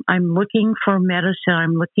 I'm looking for medicine.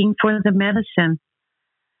 I'm looking for the medicine.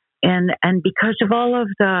 And because of all of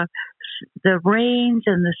the rains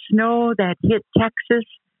and the snow that hit Texas,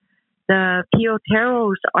 the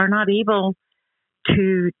Pioteros are not able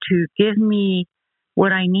to give me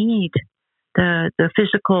what I need, the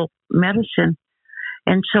physical medicine.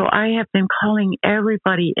 And so I have been calling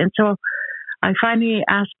everybody. And so I finally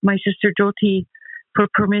asked my sister Jyoti for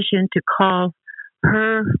permission to call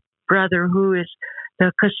her brother, who is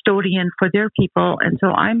the custodian for their people. And so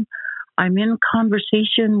I'm in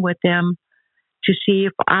conversation with them to see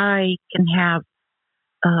if I can have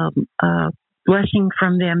a blessing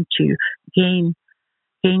from them to gain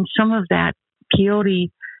some of that peyote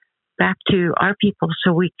back to our people,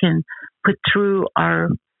 so we can put through our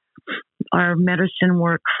medicine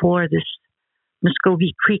work for this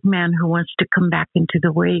Muskogee Creek man who wants to come back into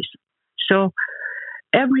the ways. So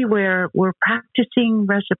everywhere we're practicing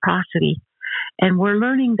reciprocity, and we're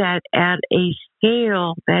learning that at a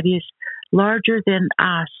scale that is larger than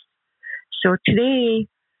us. So today,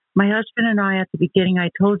 my husband and I, at the beginning, I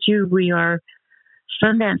told you we are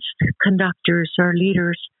Sundance conductors or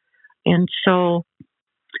leaders And so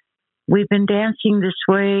we've been dancing this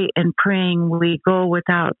way and praying. We go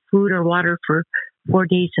without food or water for 4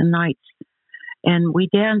 days and nights. And we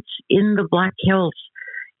dance in the Black Hills.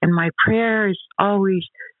 And my prayer is always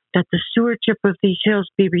that the stewardship of these hills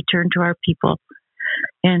be returned to our people.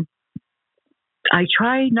 And I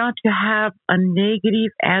try not to have a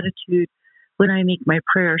negative attitude when I make my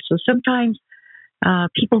prayer. So sometimes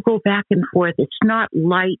people go back and forth. It's not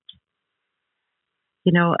light.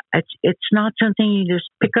 It's not something you just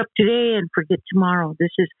pick up today and forget tomorrow.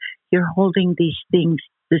 You're holding these things,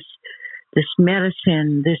 this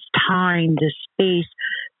medicine, this time, this space,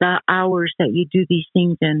 the hours that you do these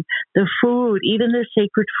things in, the food, even the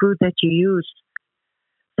sacred food that you use.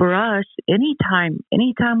 For us, anytime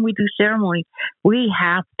we do ceremony, we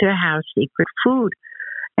have to have sacred food.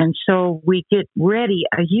 And so we get ready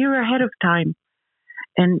a year ahead of time.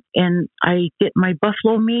 And I get my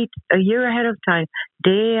buffalo meat a year ahead of time,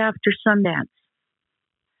 day after Sundance.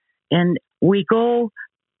 And we go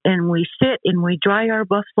and we sit and we dry our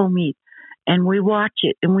buffalo meat and we watch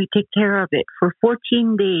it and we take care of it for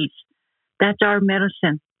 14 days. That's our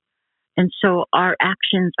medicine. And so our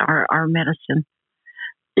actions are our medicine.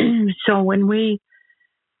 So when we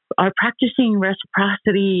are practicing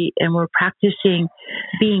reciprocity and we're practicing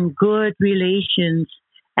being good relations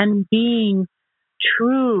and being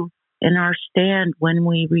true in our stand when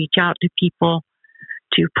we reach out to people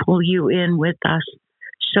to pull you in with us.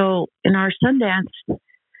 So in our Sundance,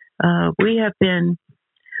 we have been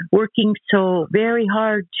working so very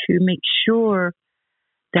hard to make sure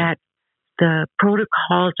that the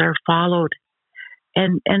protocols are followed.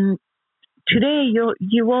 And today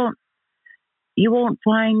you won't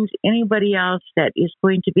find anybody else that is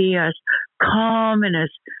going to be as calm and as,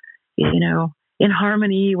 in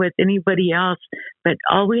harmony with anybody else. But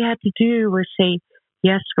all we had to do was say,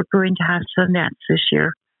 yes, we're going to have Sundance this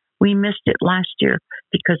year. We missed it last year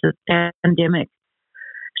because of the pandemic.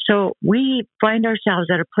 So we find ourselves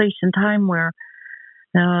at a place in time where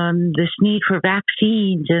this need for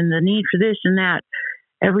vaccines and the need for this and that,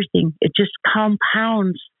 everything, it just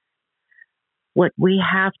compounds what we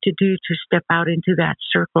have to do to step out into that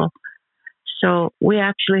circle. So we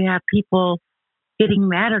actually have people getting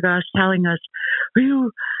mad at us, telling us,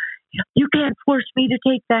 you can't force me to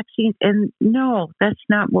take vaccines. And no, that's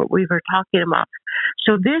not what we were talking about.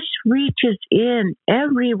 So this reaches in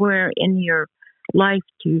everywhere in your life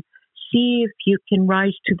to see if you can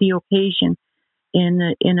rise to the occasion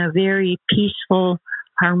in a very peaceful,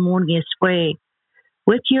 harmonious way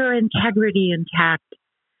with your integrity intact,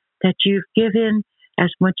 that you've given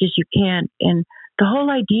as much as you can. And the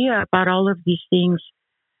whole idea about all of these things,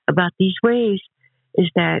 about these ways, is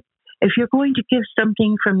that if you're going to give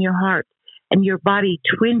something from your heart and your body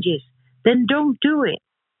twinges, then don't do it,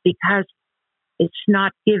 because it's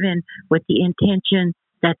not given with the intention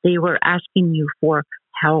that they were asking you for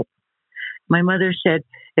help. My mother said,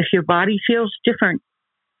 if your body feels different,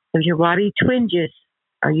 if your body twinges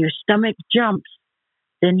or your stomach jumps,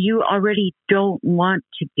 then you already don't want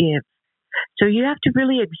to give. So you have to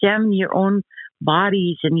really examine your own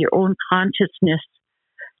bodies and your own consciousness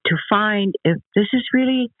to find if this is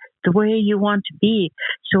really the way you want to be.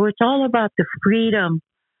 So it's all about the freedom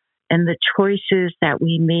and the choices that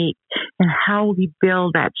we make and how we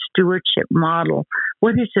build that stewardship model.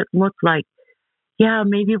 What does it look like? Yeah,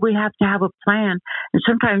 maybe we have to have a plan. And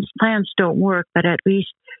sometimes plans don't work, but at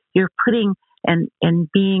least you're putting and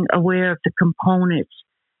being aware of the components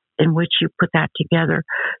in which you put that together.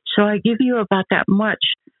 So I give you about that much.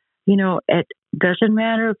 It doesn't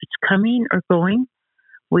matter if it's coming or going.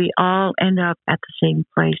 We all end up at the same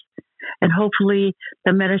place. And hopefully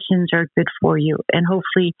the medicines are good for you. And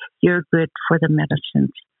hopefully you're good for the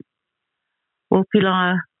medicines.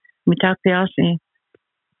 Wopila, mitapeasi.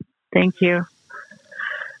 Thank you.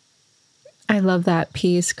 I love that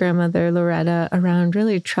piece, Grandmother Loretta, around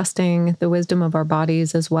really trusting the wisdom of our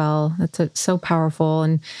bodies as well. That's so powerful,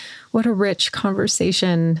 and what a rich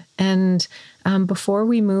conversation. And before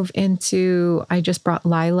we move into, I just brought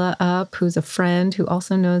Lila up, who's a friend who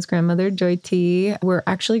also knows Grandmother Joy T. We're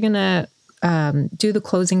actually going to do the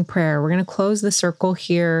closing prayer. We're going to close the circle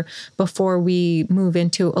here before we move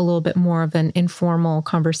into a little bit more of an informal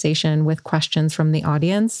conversation with questions from the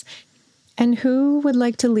audience. And who would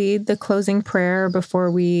like to lead the closing prayer before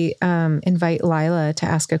we invite Lila to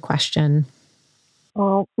ask a question?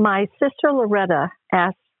 Well, my sister Loretta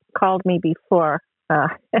called me before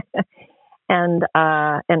and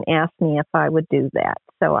asked me if I would do that.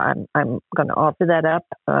 So I'm going to offer that up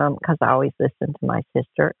because I always listen to my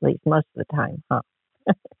sister, at least most of the time.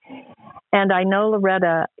 And I know,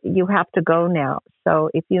 Loretta, you have to go now.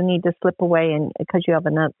 So if you need to slip away and because you have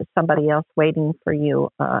somebody else waiting for you,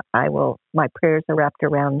 my prayers are wrapped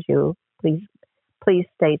around you. Please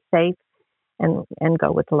stay safe and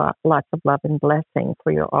go with lots of love and blessing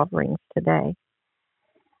for your offerings today.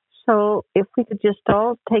 So if we could just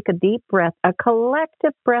all take a deep breath, a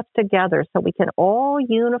collective breath together so we can all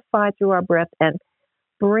unify through our breath and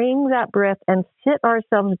bring that breath and sit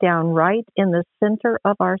ourselves down right in the center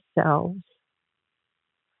of ourselves.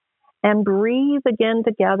 And breathe again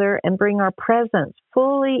together and bring our presence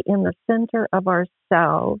fully in the center of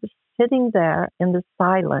ourselves, sitting there in the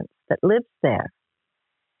silence that lives there,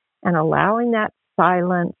 and allowing that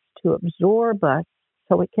silence to absorb us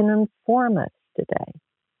so it can inform us today.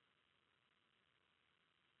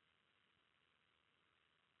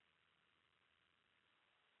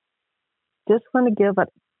 Just want to give a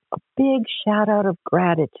big shout out of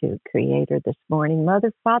gratitude, Creator, this morning.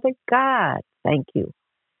 Mother, Father, God, thank you.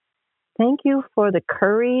 Thank you for the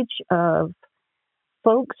courage of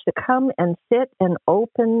folks to come and sit and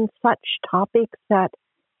open such topics that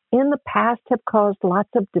in the past have caused lots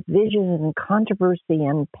of division and controversy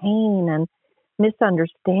and pain and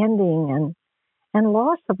misunderstanding and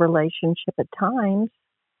loss of relationship at times.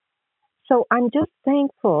 So I'm just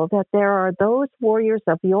thankful that there are those warriors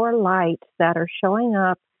of your light that are showing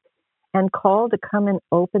up and called to come and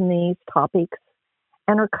open these topics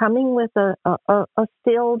and are coming with a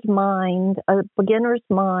stilled mind, a beginner's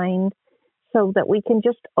mind, so that we can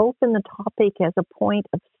just open the topic as a point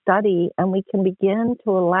of study and we can begin to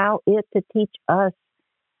allow it to teach us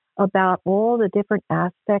about all the different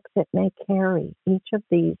aspects it may carry. Each of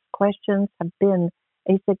these questions have been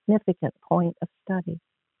a significant point of study.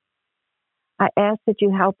 I ask that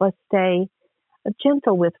you help us stay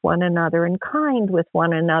gentle with one another and kind with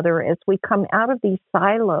one another as we come out of these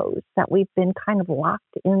silos that we've been kind of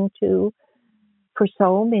locked into for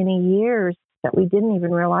so many years that we didn't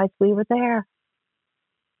even realize we were there.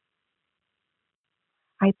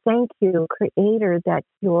 I thank you, Creator, that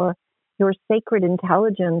your sacred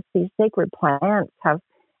intelligence, these sacred plants have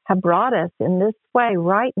brought us in this way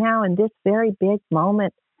right now in this very big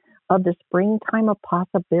moment of the springtime of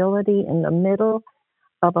possibility in the middle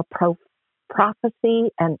of a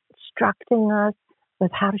prophecy and instructing us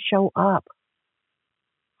with how to show up.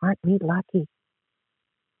 Aren't we lucky?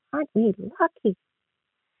 Aren't we lucky?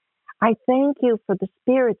 I thank you for the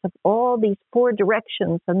spirits of all these four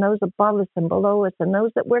directions and those above us and below us and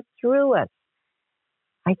those that work through us.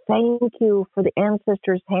 I thank you for the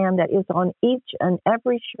ancestors' hand that is on each and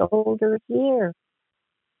every shoulder here,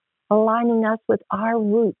 aligning us with our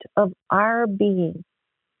root of our being,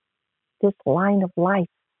 this line of life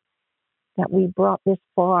that we brought this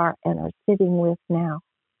far and are sitting with now.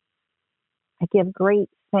 I give great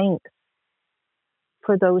thanks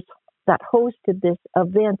for those that hosted this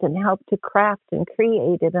event and helped to craft and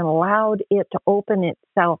create it and allowed it to open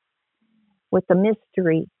itself with the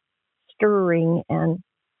mystery stirring and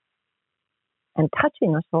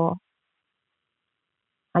touching us all.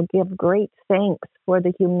 I give great thanks for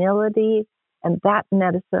the humility and that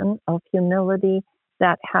medicine of humility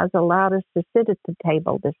that has allowed us to sit at the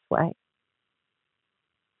table this way.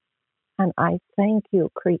 And I thank you,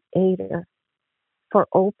 Creator, for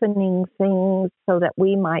opening things so that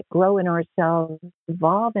we might grow in ourselves,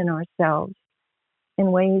 evolve in ourselves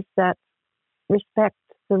in ways that respect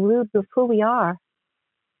the root of who we are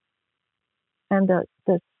and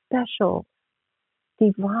the special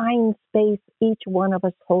divine space each one of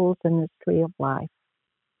us holds in this tree of life.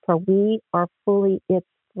 For we are fully its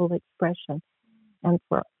full expression. And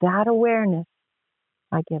for that awareness,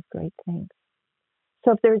 I give great thanks.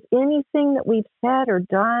 So if there's anything that we've said or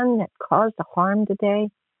done that caused a harm today,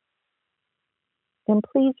 then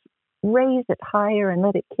please raise it higher and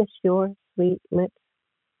let it kiss your sweet lips.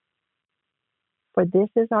 For this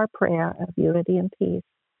is our prayer of unity and peace,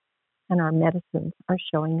 and our medicines are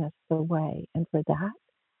showing us the way. And for that,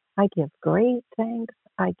 I give great thanks.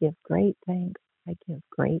 I give great thanks. I give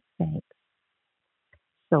great thanks.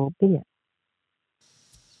 So be it.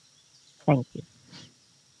 Thank you.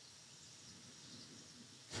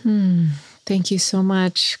 Thank you so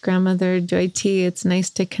much, Grandmother Joy T. It's nice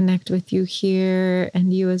to connect with you here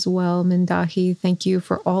and you as well, Mindahi. Thank you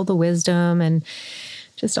for all the wisdom and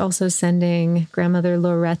just also sending Grandmother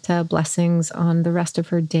Loretta blessings on the rest of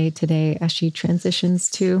her day today as she transitions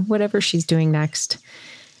to whatever she's doing next.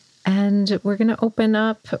 And we're going to open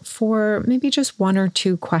up for maybe just one or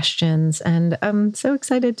two questions. And I'm so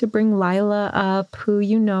excited to bring Lila up, who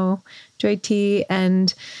you know, Joy T,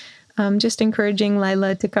 and just encouraging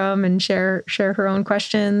Lila to come and share her own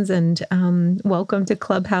questions. And welcome to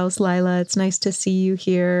Clubhouse, Lila. It's nice to see you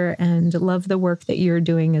here and love the work that you're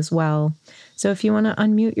doing as well. So if you want to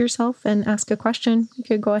unmute yourself and ask a question, you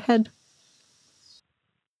could go ahead.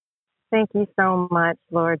 Thank you so much,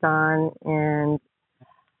 Loredan. And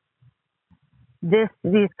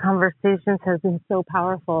these conversations have been so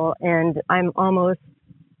powerful, and I'm almost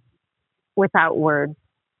without words.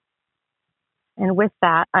 And with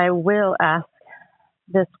that, I will ask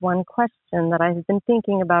this one question that I've been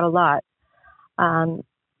thinking about a lot.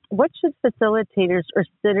 What should facilitators or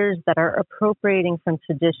sitters that are appropriating from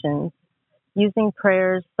traditions, using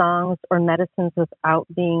prayers, songs, or medicines without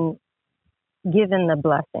being given the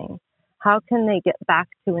blessing, how can they get back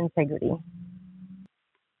to integrity?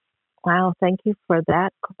 Wow, thank you for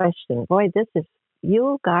that question. Boy,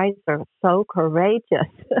 you guys are so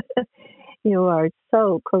courageous. You are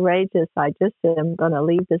so courageous. I just am going to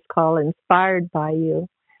leave this call inspired by you.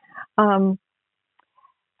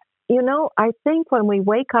 I think when we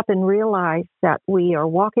wake up and realize that we are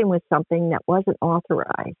walking with something that wasn't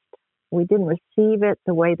authorized, we didn't receive it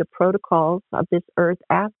the way the protocols of this earth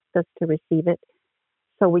asked us to receive it,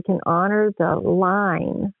 so we can honor the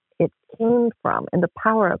line it came from, and the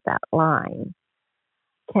power of that line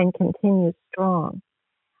can continue strong.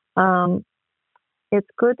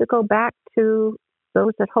 It's good to go back to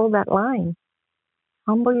those that hold that line.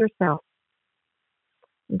 Humble yourself.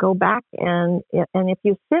 Go back and if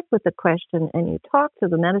you sit with the question and you talk to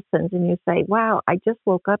the medicines and you say, wow, I just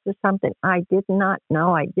woke up to something I did not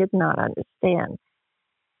know, I did not understand.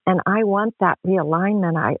 And I want that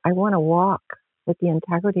realignment. I want to walk with the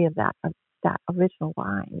integrity of that original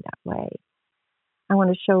line that way. I want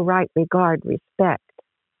to show right regard, respect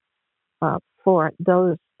for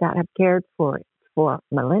those that have cared for it for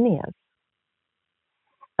millennia.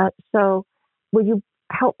 So will you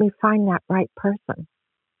help me find that right person?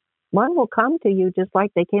 One will come to you just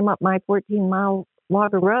like they came up my 14-mile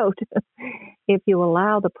water road. If you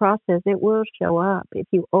allow the process, it will show up. If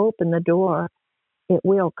you open the door, it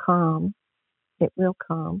will come. It will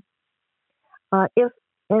come. It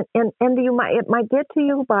might get to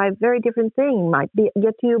you by a very different thing. It might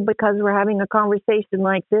get to you because we're having a conversation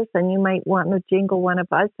like this, and you might want to jingle one of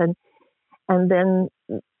us, and then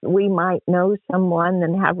we might know someone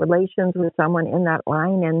and have relations with someone in that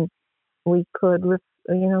line, and we could,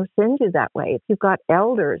 send you that way. If you've got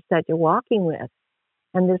elders that you're walking with,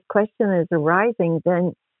 and this question is arising,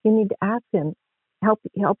 then you need to ask him, help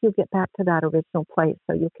you get back to that original place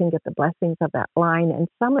so you can get the blessings of that line and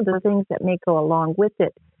some of the things that may go along with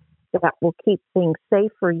it that will keep things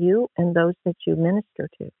safe for you and those that you minister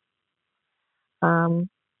to.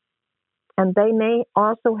 And they may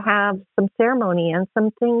also have some ceremony and some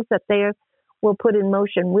things that they will put in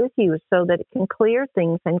motion with you so that it can clear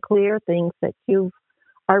things that you've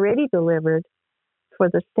already delivered for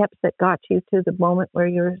the steps that got you to the moment where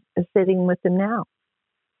you're sitting with them now.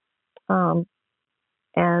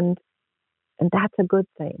 And that's a good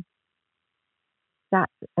thing.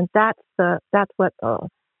 That's what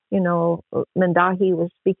Mendahi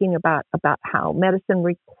was speaking about how medicine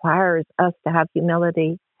requires us to have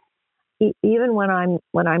humility. Even when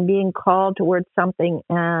I'm being called towards something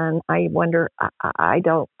and I wonder, I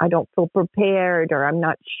don't feel prepared, or I'm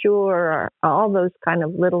not sure, or all those kind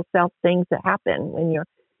of little self things that happen when you're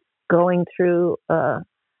going through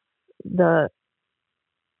that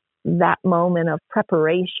moment of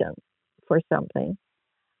preparation for something,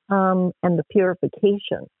 and the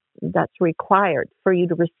purification that's required for you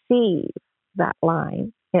to receive that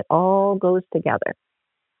line. It all goes together.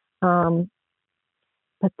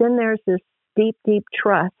 But then there's this deep, deep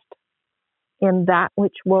trust in that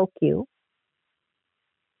which woke you,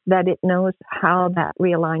 that it knows how that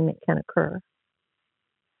realignment can occur.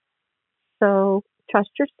 So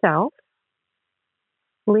trust yourself,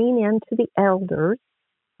 lean into the elders.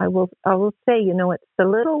 I will say, it's the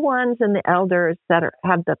little ones and the elders that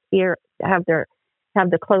have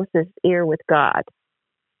the closest ear with God.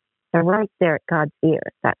 They're right there at God's ear.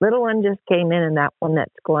 That little one just came in, and that one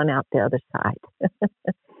that's going out the other side.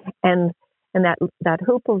 and that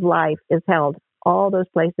hoop of life is held all those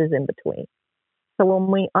places in between. So when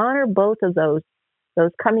we honor both of those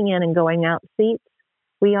coming in and going out seats,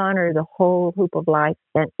 we honor the whole hoop of life,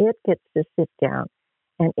 and it gets to sit down,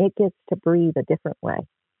 and it gets to breathe a different way.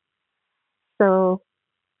 So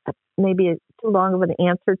maybe it's too long of an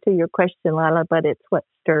answer to your question, Lala, but it's what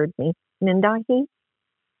stirred me. Mendahi?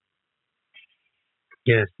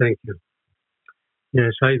 Yes, thank you.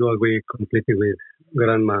 Yes, I do agree completely with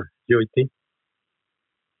Grandma Joyty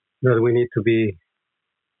that we need to be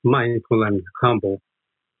mindful and humble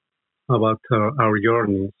about our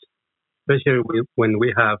journeys, especially when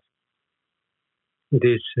we have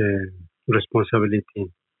this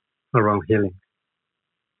responsibility around healing.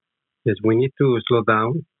 Yes, we need to slow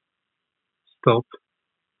down, stop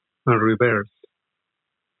and reverse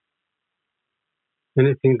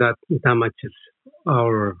anything that damages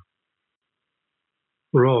our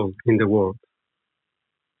role in the world.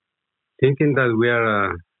 Thinking that we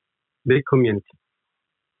are a big community,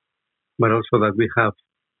 but also that we have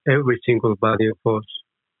every single body of us,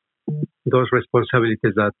 those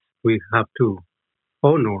responsibilities that we have to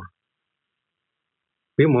honor.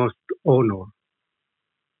 We must honor.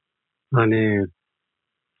 And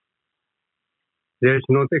there is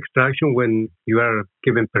no extraction when you are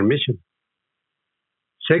given permission,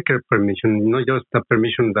 sacred permission, not just a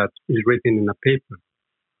permission that is written in a paper,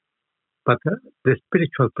 but the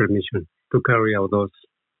spiritual permission to carry out those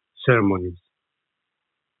ceremonies.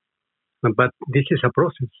 But this is a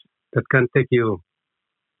process that can take you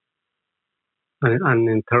an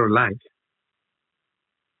entire life.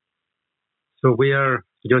 So we are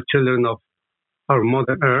just children of our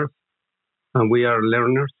Mother Earth, and we are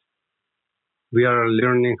learners. We are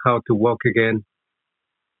learning how to walk again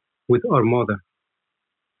with our Mother.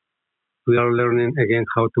 We are learning again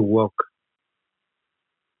how to walk.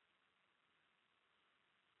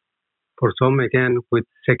 For some, again, with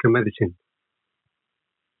sacred medicine.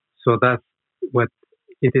 So that's what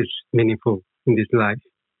it is meaningful in this life.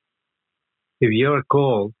 If you are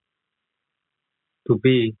called to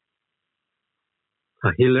be a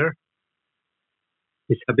healer,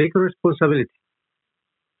 it's a big responsibility,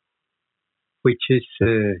 which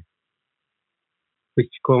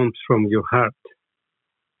comes from your heart,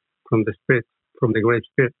 from the Spirit, from the Great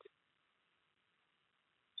Spirit.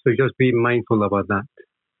 So just be mindful about that.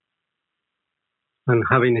 And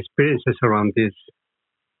having experiences around this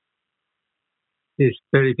is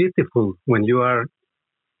very beautiful when you are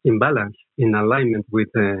in balance, in alignment with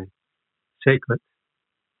the sacred.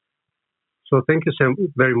 So thank you so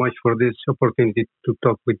very much for this opportunity to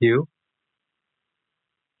talk with you.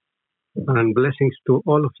 And blessings to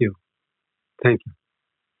all of you. Thank you.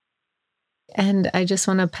 And I just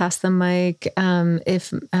want to pass the mic.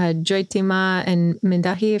 If Joytima and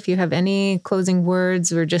Mindahi, if you have any closing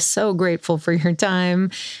words, we're just so grateful for your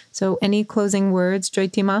time. So any closing words,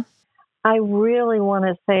 Joytima? I really want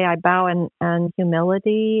to say I bow in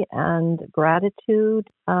humility and gratitude.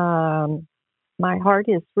 My heart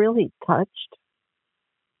is really touched.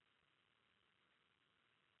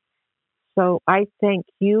 So I thank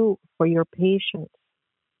you for your patience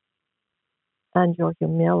and your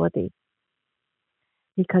humility,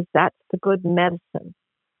 because that's the good medicine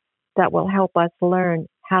that will help us learn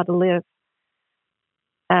how to live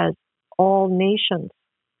as all nations,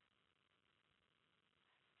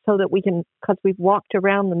 so that we can, because we've walked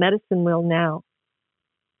around the medicine wheel now,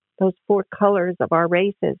 those 4 colors of our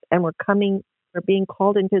races, and we're being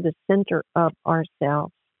called into the center of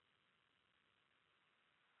ourselves,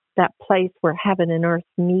 that place where heaven and earth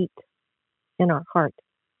meet in our heart.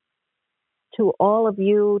 To all of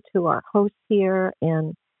you, to our hosts here,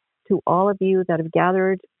 and to all of you that have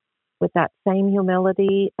gathered with that same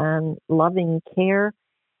humility and loving care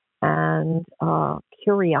and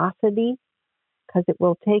curiosity, because it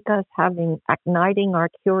will take us igniting our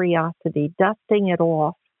curiosity, dusting it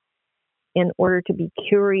off in order to be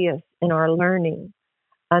curious in our learning,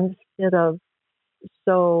 instead of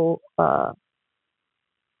so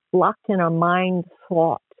locked in our mind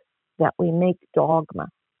thought that we make dogma,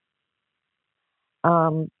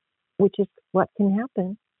 which is what can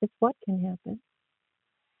happen. It's what can happen.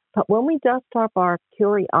 But when we dust off our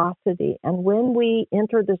curiosity, and when we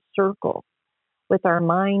enter the circle with our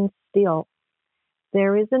mind still,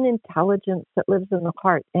 there is an intelligence that lives in the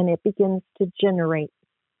heart, and it begins to generate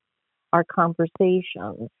our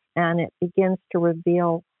conversations, and it begins to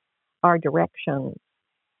reveal our directions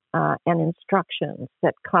and instructions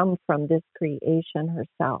that come from this creation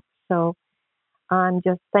herself. So I'm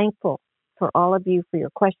just thankful for all of you for your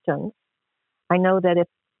questions. I know that if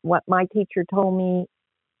what my teacher told me,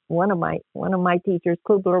 one of my teachers,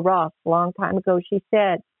 Kubler-Ross, a long time ago, she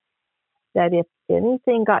said that if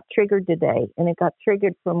anything got triggered today, and it got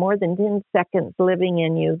triggered for more than 10 seconds living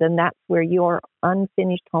in you, then that's where your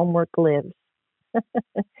unfinished homework lives.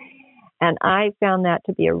 And I found that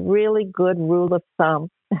to be a really good rule of thumb.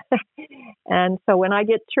 And so when I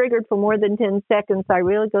get triggered for more than 10 seconds, I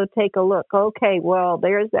really go take a look. Okay, well,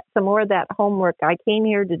 there's some more of that homework I came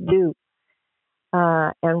here to do.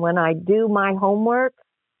 And when I do my homework,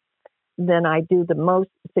 then I do the most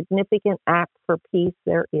significant act for peace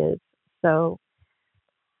there is. So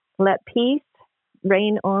let peace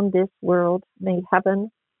reign on this world. May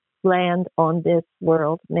heaven land on this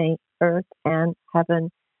world. May earth and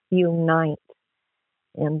heaven unite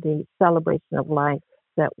in the celebration of life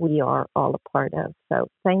that we are all a part of. So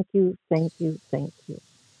thank you, thank you, thank you.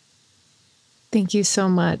 Thank you so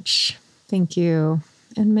much. Thank you.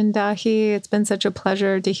 And Mindahi, it's been such a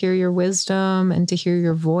pleasure to hear your wisdom and to hear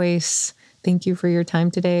your voice. Thank you for your time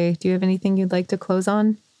today. Do you have anything you'd like to close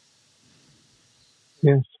on?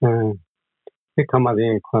 Yes.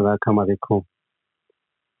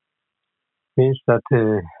 Means that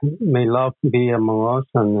may love be among us,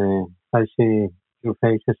 and I see your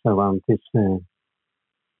faces around this,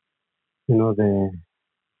 the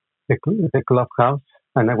clubhouse,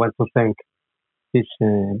 and I want to thank this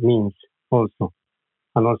means also,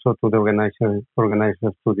 and also to the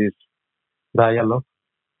organizers to this dialogue.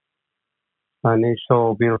 And it's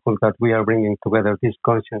so beautiful that we are bringing together this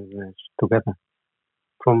consciousness together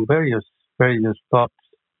from various thoughts,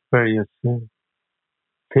 various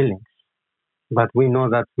feelings. But we know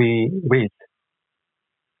that we breathe.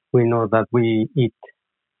 We know that we eat.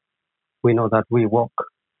 We know that we walk.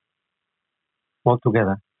 All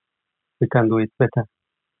together, we can do it better.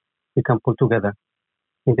 We can pull together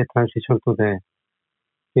in the transition to the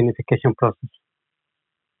unification process.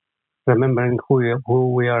 Remembering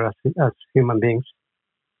who we are as human beings,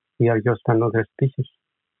 we are just another species.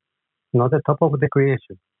 Not the top of the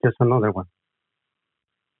creation, just another one.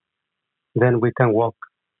 Then we can walk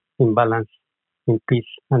in balance, in peace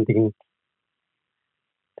and dignity.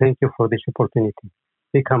 Thank you for this opportunity.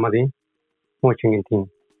 Be Hamadi, watching in team.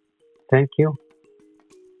 Thank you,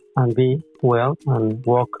 and be well and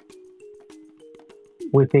walk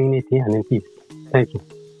with dignity and in peace. Thank you.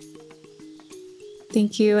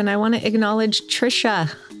 Thank you. And I want to acknowledge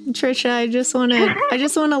Trisha. Trisha, I just want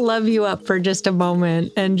to love you up for just a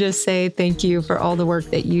moment and just say thank you for all the work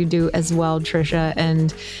that you do as well, Trisha,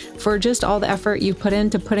 and for just all the effort you put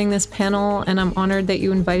into putting this panel. And I'm honored that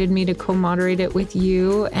you invited me to co-moderate it with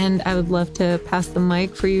you. And I would love to pass the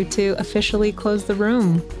mic for you to officially close the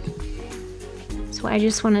room. So I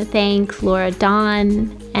just want to thank Laura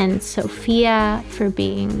Dawn and Sophia for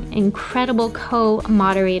being incredible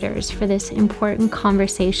co-moderators for this important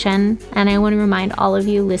conversation. And I want to remind all of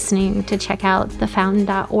you listening to check out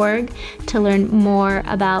thefountain.org to learn more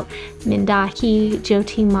about Mindahi,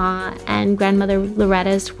 Jyoti Ma, and Grandmother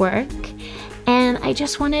Loretta's work. And I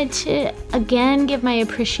just wanted to again give my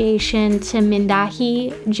appreciation to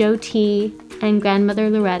Mindahi, Jyoti, and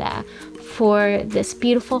Grandmother Loretta for this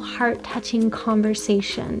beautiful heart-touching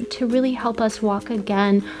conversation to really help us walk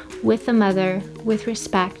again with the mother, with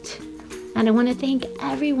respect. And I want to thank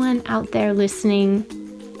everyone out there listening,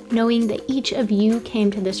 knowing that each of you came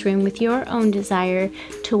to this room with your own desire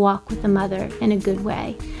to walk with the mother in a good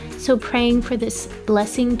way. So praying for this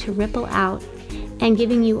blessing to ripple out and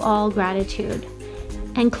giving you all gratitude.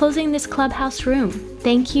 And closing this clubhouse room.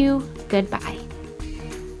 Thank you. Goodbye.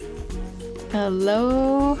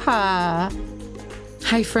 Aloha.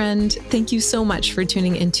 Hi, friend. Thank you so much for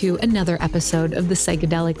tuning into another episode of the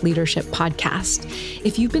Psychedelic Leadership Podcast.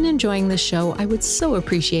 If you've been enjoying this show, I would so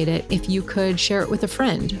appreciate it if you could share it with a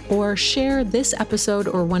friend, or share this episode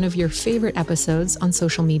or one of your favorite episodes on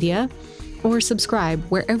social media, or subscribe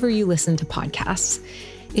wherever you listen to podcasts.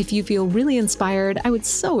 If you feel really inspired, I would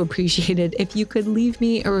so appreciate it if you could leave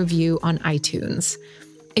me a review on iTunes.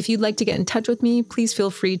 If you'd like to get in touch with me, please feel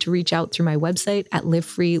free to reach out through my website at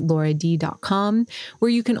livefreelaurad.com, where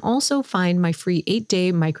you can also find my free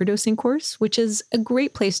 8-day microdosing course, which is a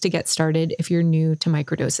great place to get started if you're new to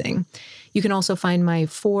microdosing. You can also find my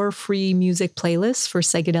 4 free music playlists for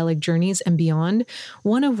psychedelic journeys and beyond,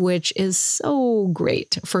 one of which is so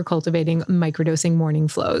great for cultivating microdosing morning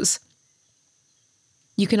flows.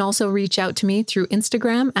 You can also reach out to me through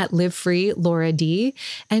Instagram at livefreelaurad.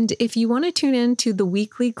 And if you want to tune in to the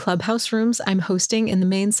weekly clubhouse rooms I'm hosting in the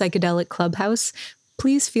main Psychedelic Clubhouse,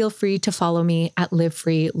 please feel free to follow me at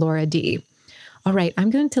livefreelaurad. All right,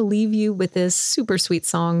 I'm going to leave you with this super sweet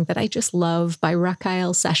song that I just love by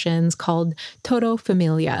Raquel Sessions called Todo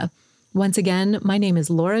Familia. Once again, my name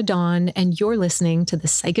is Laura Dawn, and you're listening to the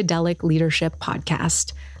Psychedelic Leadership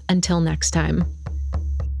Podcast. Until next time.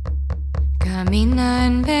 Camina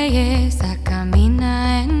en belleza,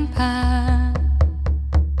 camina en paz.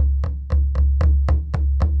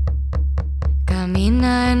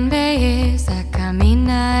 Camina en belleza,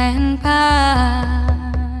 camina en paz.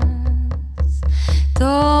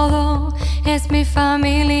 Todo es mi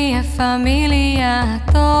familia, familia.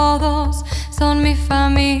 Todos son mi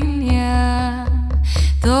familia.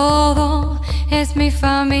 Todo es mi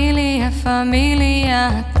familia,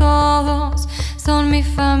 familia. Todos son mi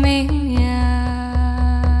familia.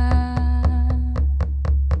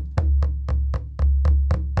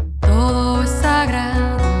 Todo es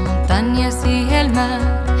sagrado, montañas y el mar.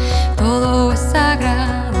 Todo es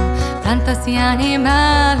sagrado, plantas y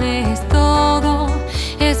animales. Todo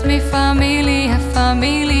es mi familia, familia.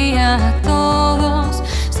 familia, todos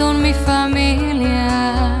son mi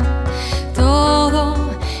familia. Todo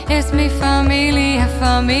es mi familia,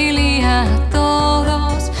 familia,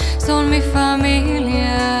 todos son mi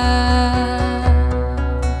familia.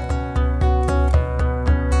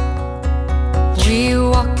 We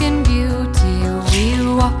walk in beauty, we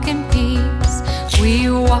walk in peace, we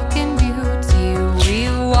walk in beauty, we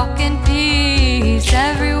walk in peace.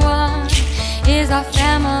 Everyone is a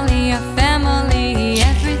family,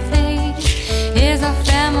 everything is a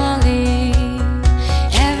family.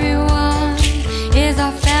 Everyone is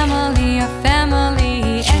a family,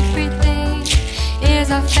 everything is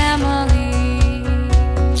a family.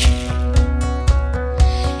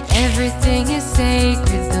 Everything is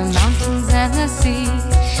sacred, the mountains and the sea.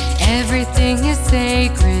 Everything is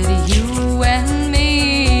sacred, you and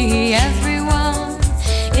me. Everyone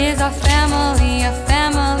is a family,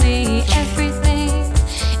 everything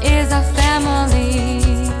is a family.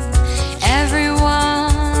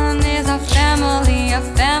 Everyone is a family,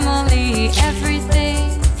 everything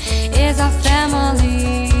is a family.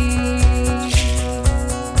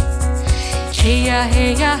 Hey ya,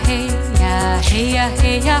 hey ya, hey ya, hey ya,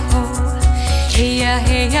 hey ya, ho. Hey ya,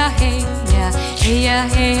 hey ya, hey ya, hey ya,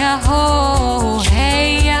 hey ya, ho. Hey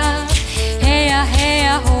ya, hey ya, hey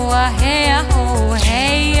ya, ho, hey ya, ho.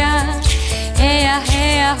 Hey ya, hey ya,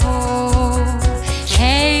 hey ya, ho.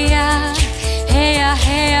 Hey ya, hey ya,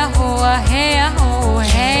 hey ya, ho, hey ya, ho.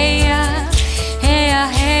 Hey ya, hey ya,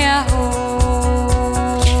 hey ya, ho.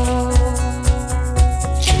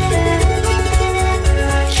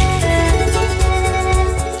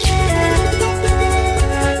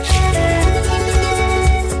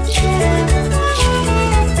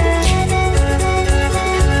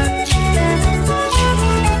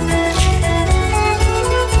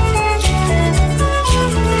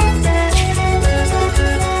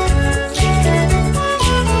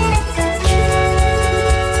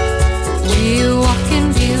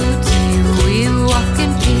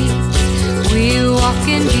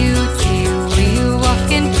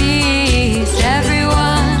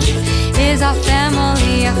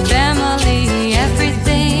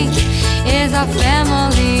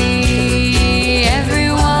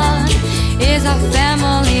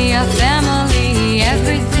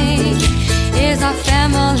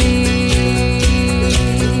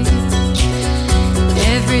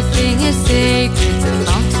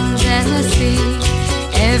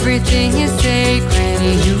 Everything is sacred,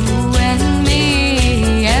 you and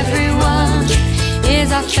me. Everyone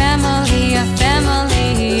is a family,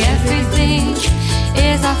 everything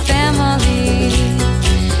is a family.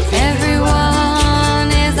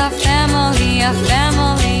 Everyone is a family,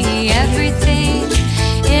 everything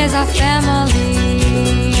is a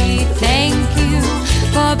family. Thank you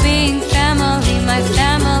for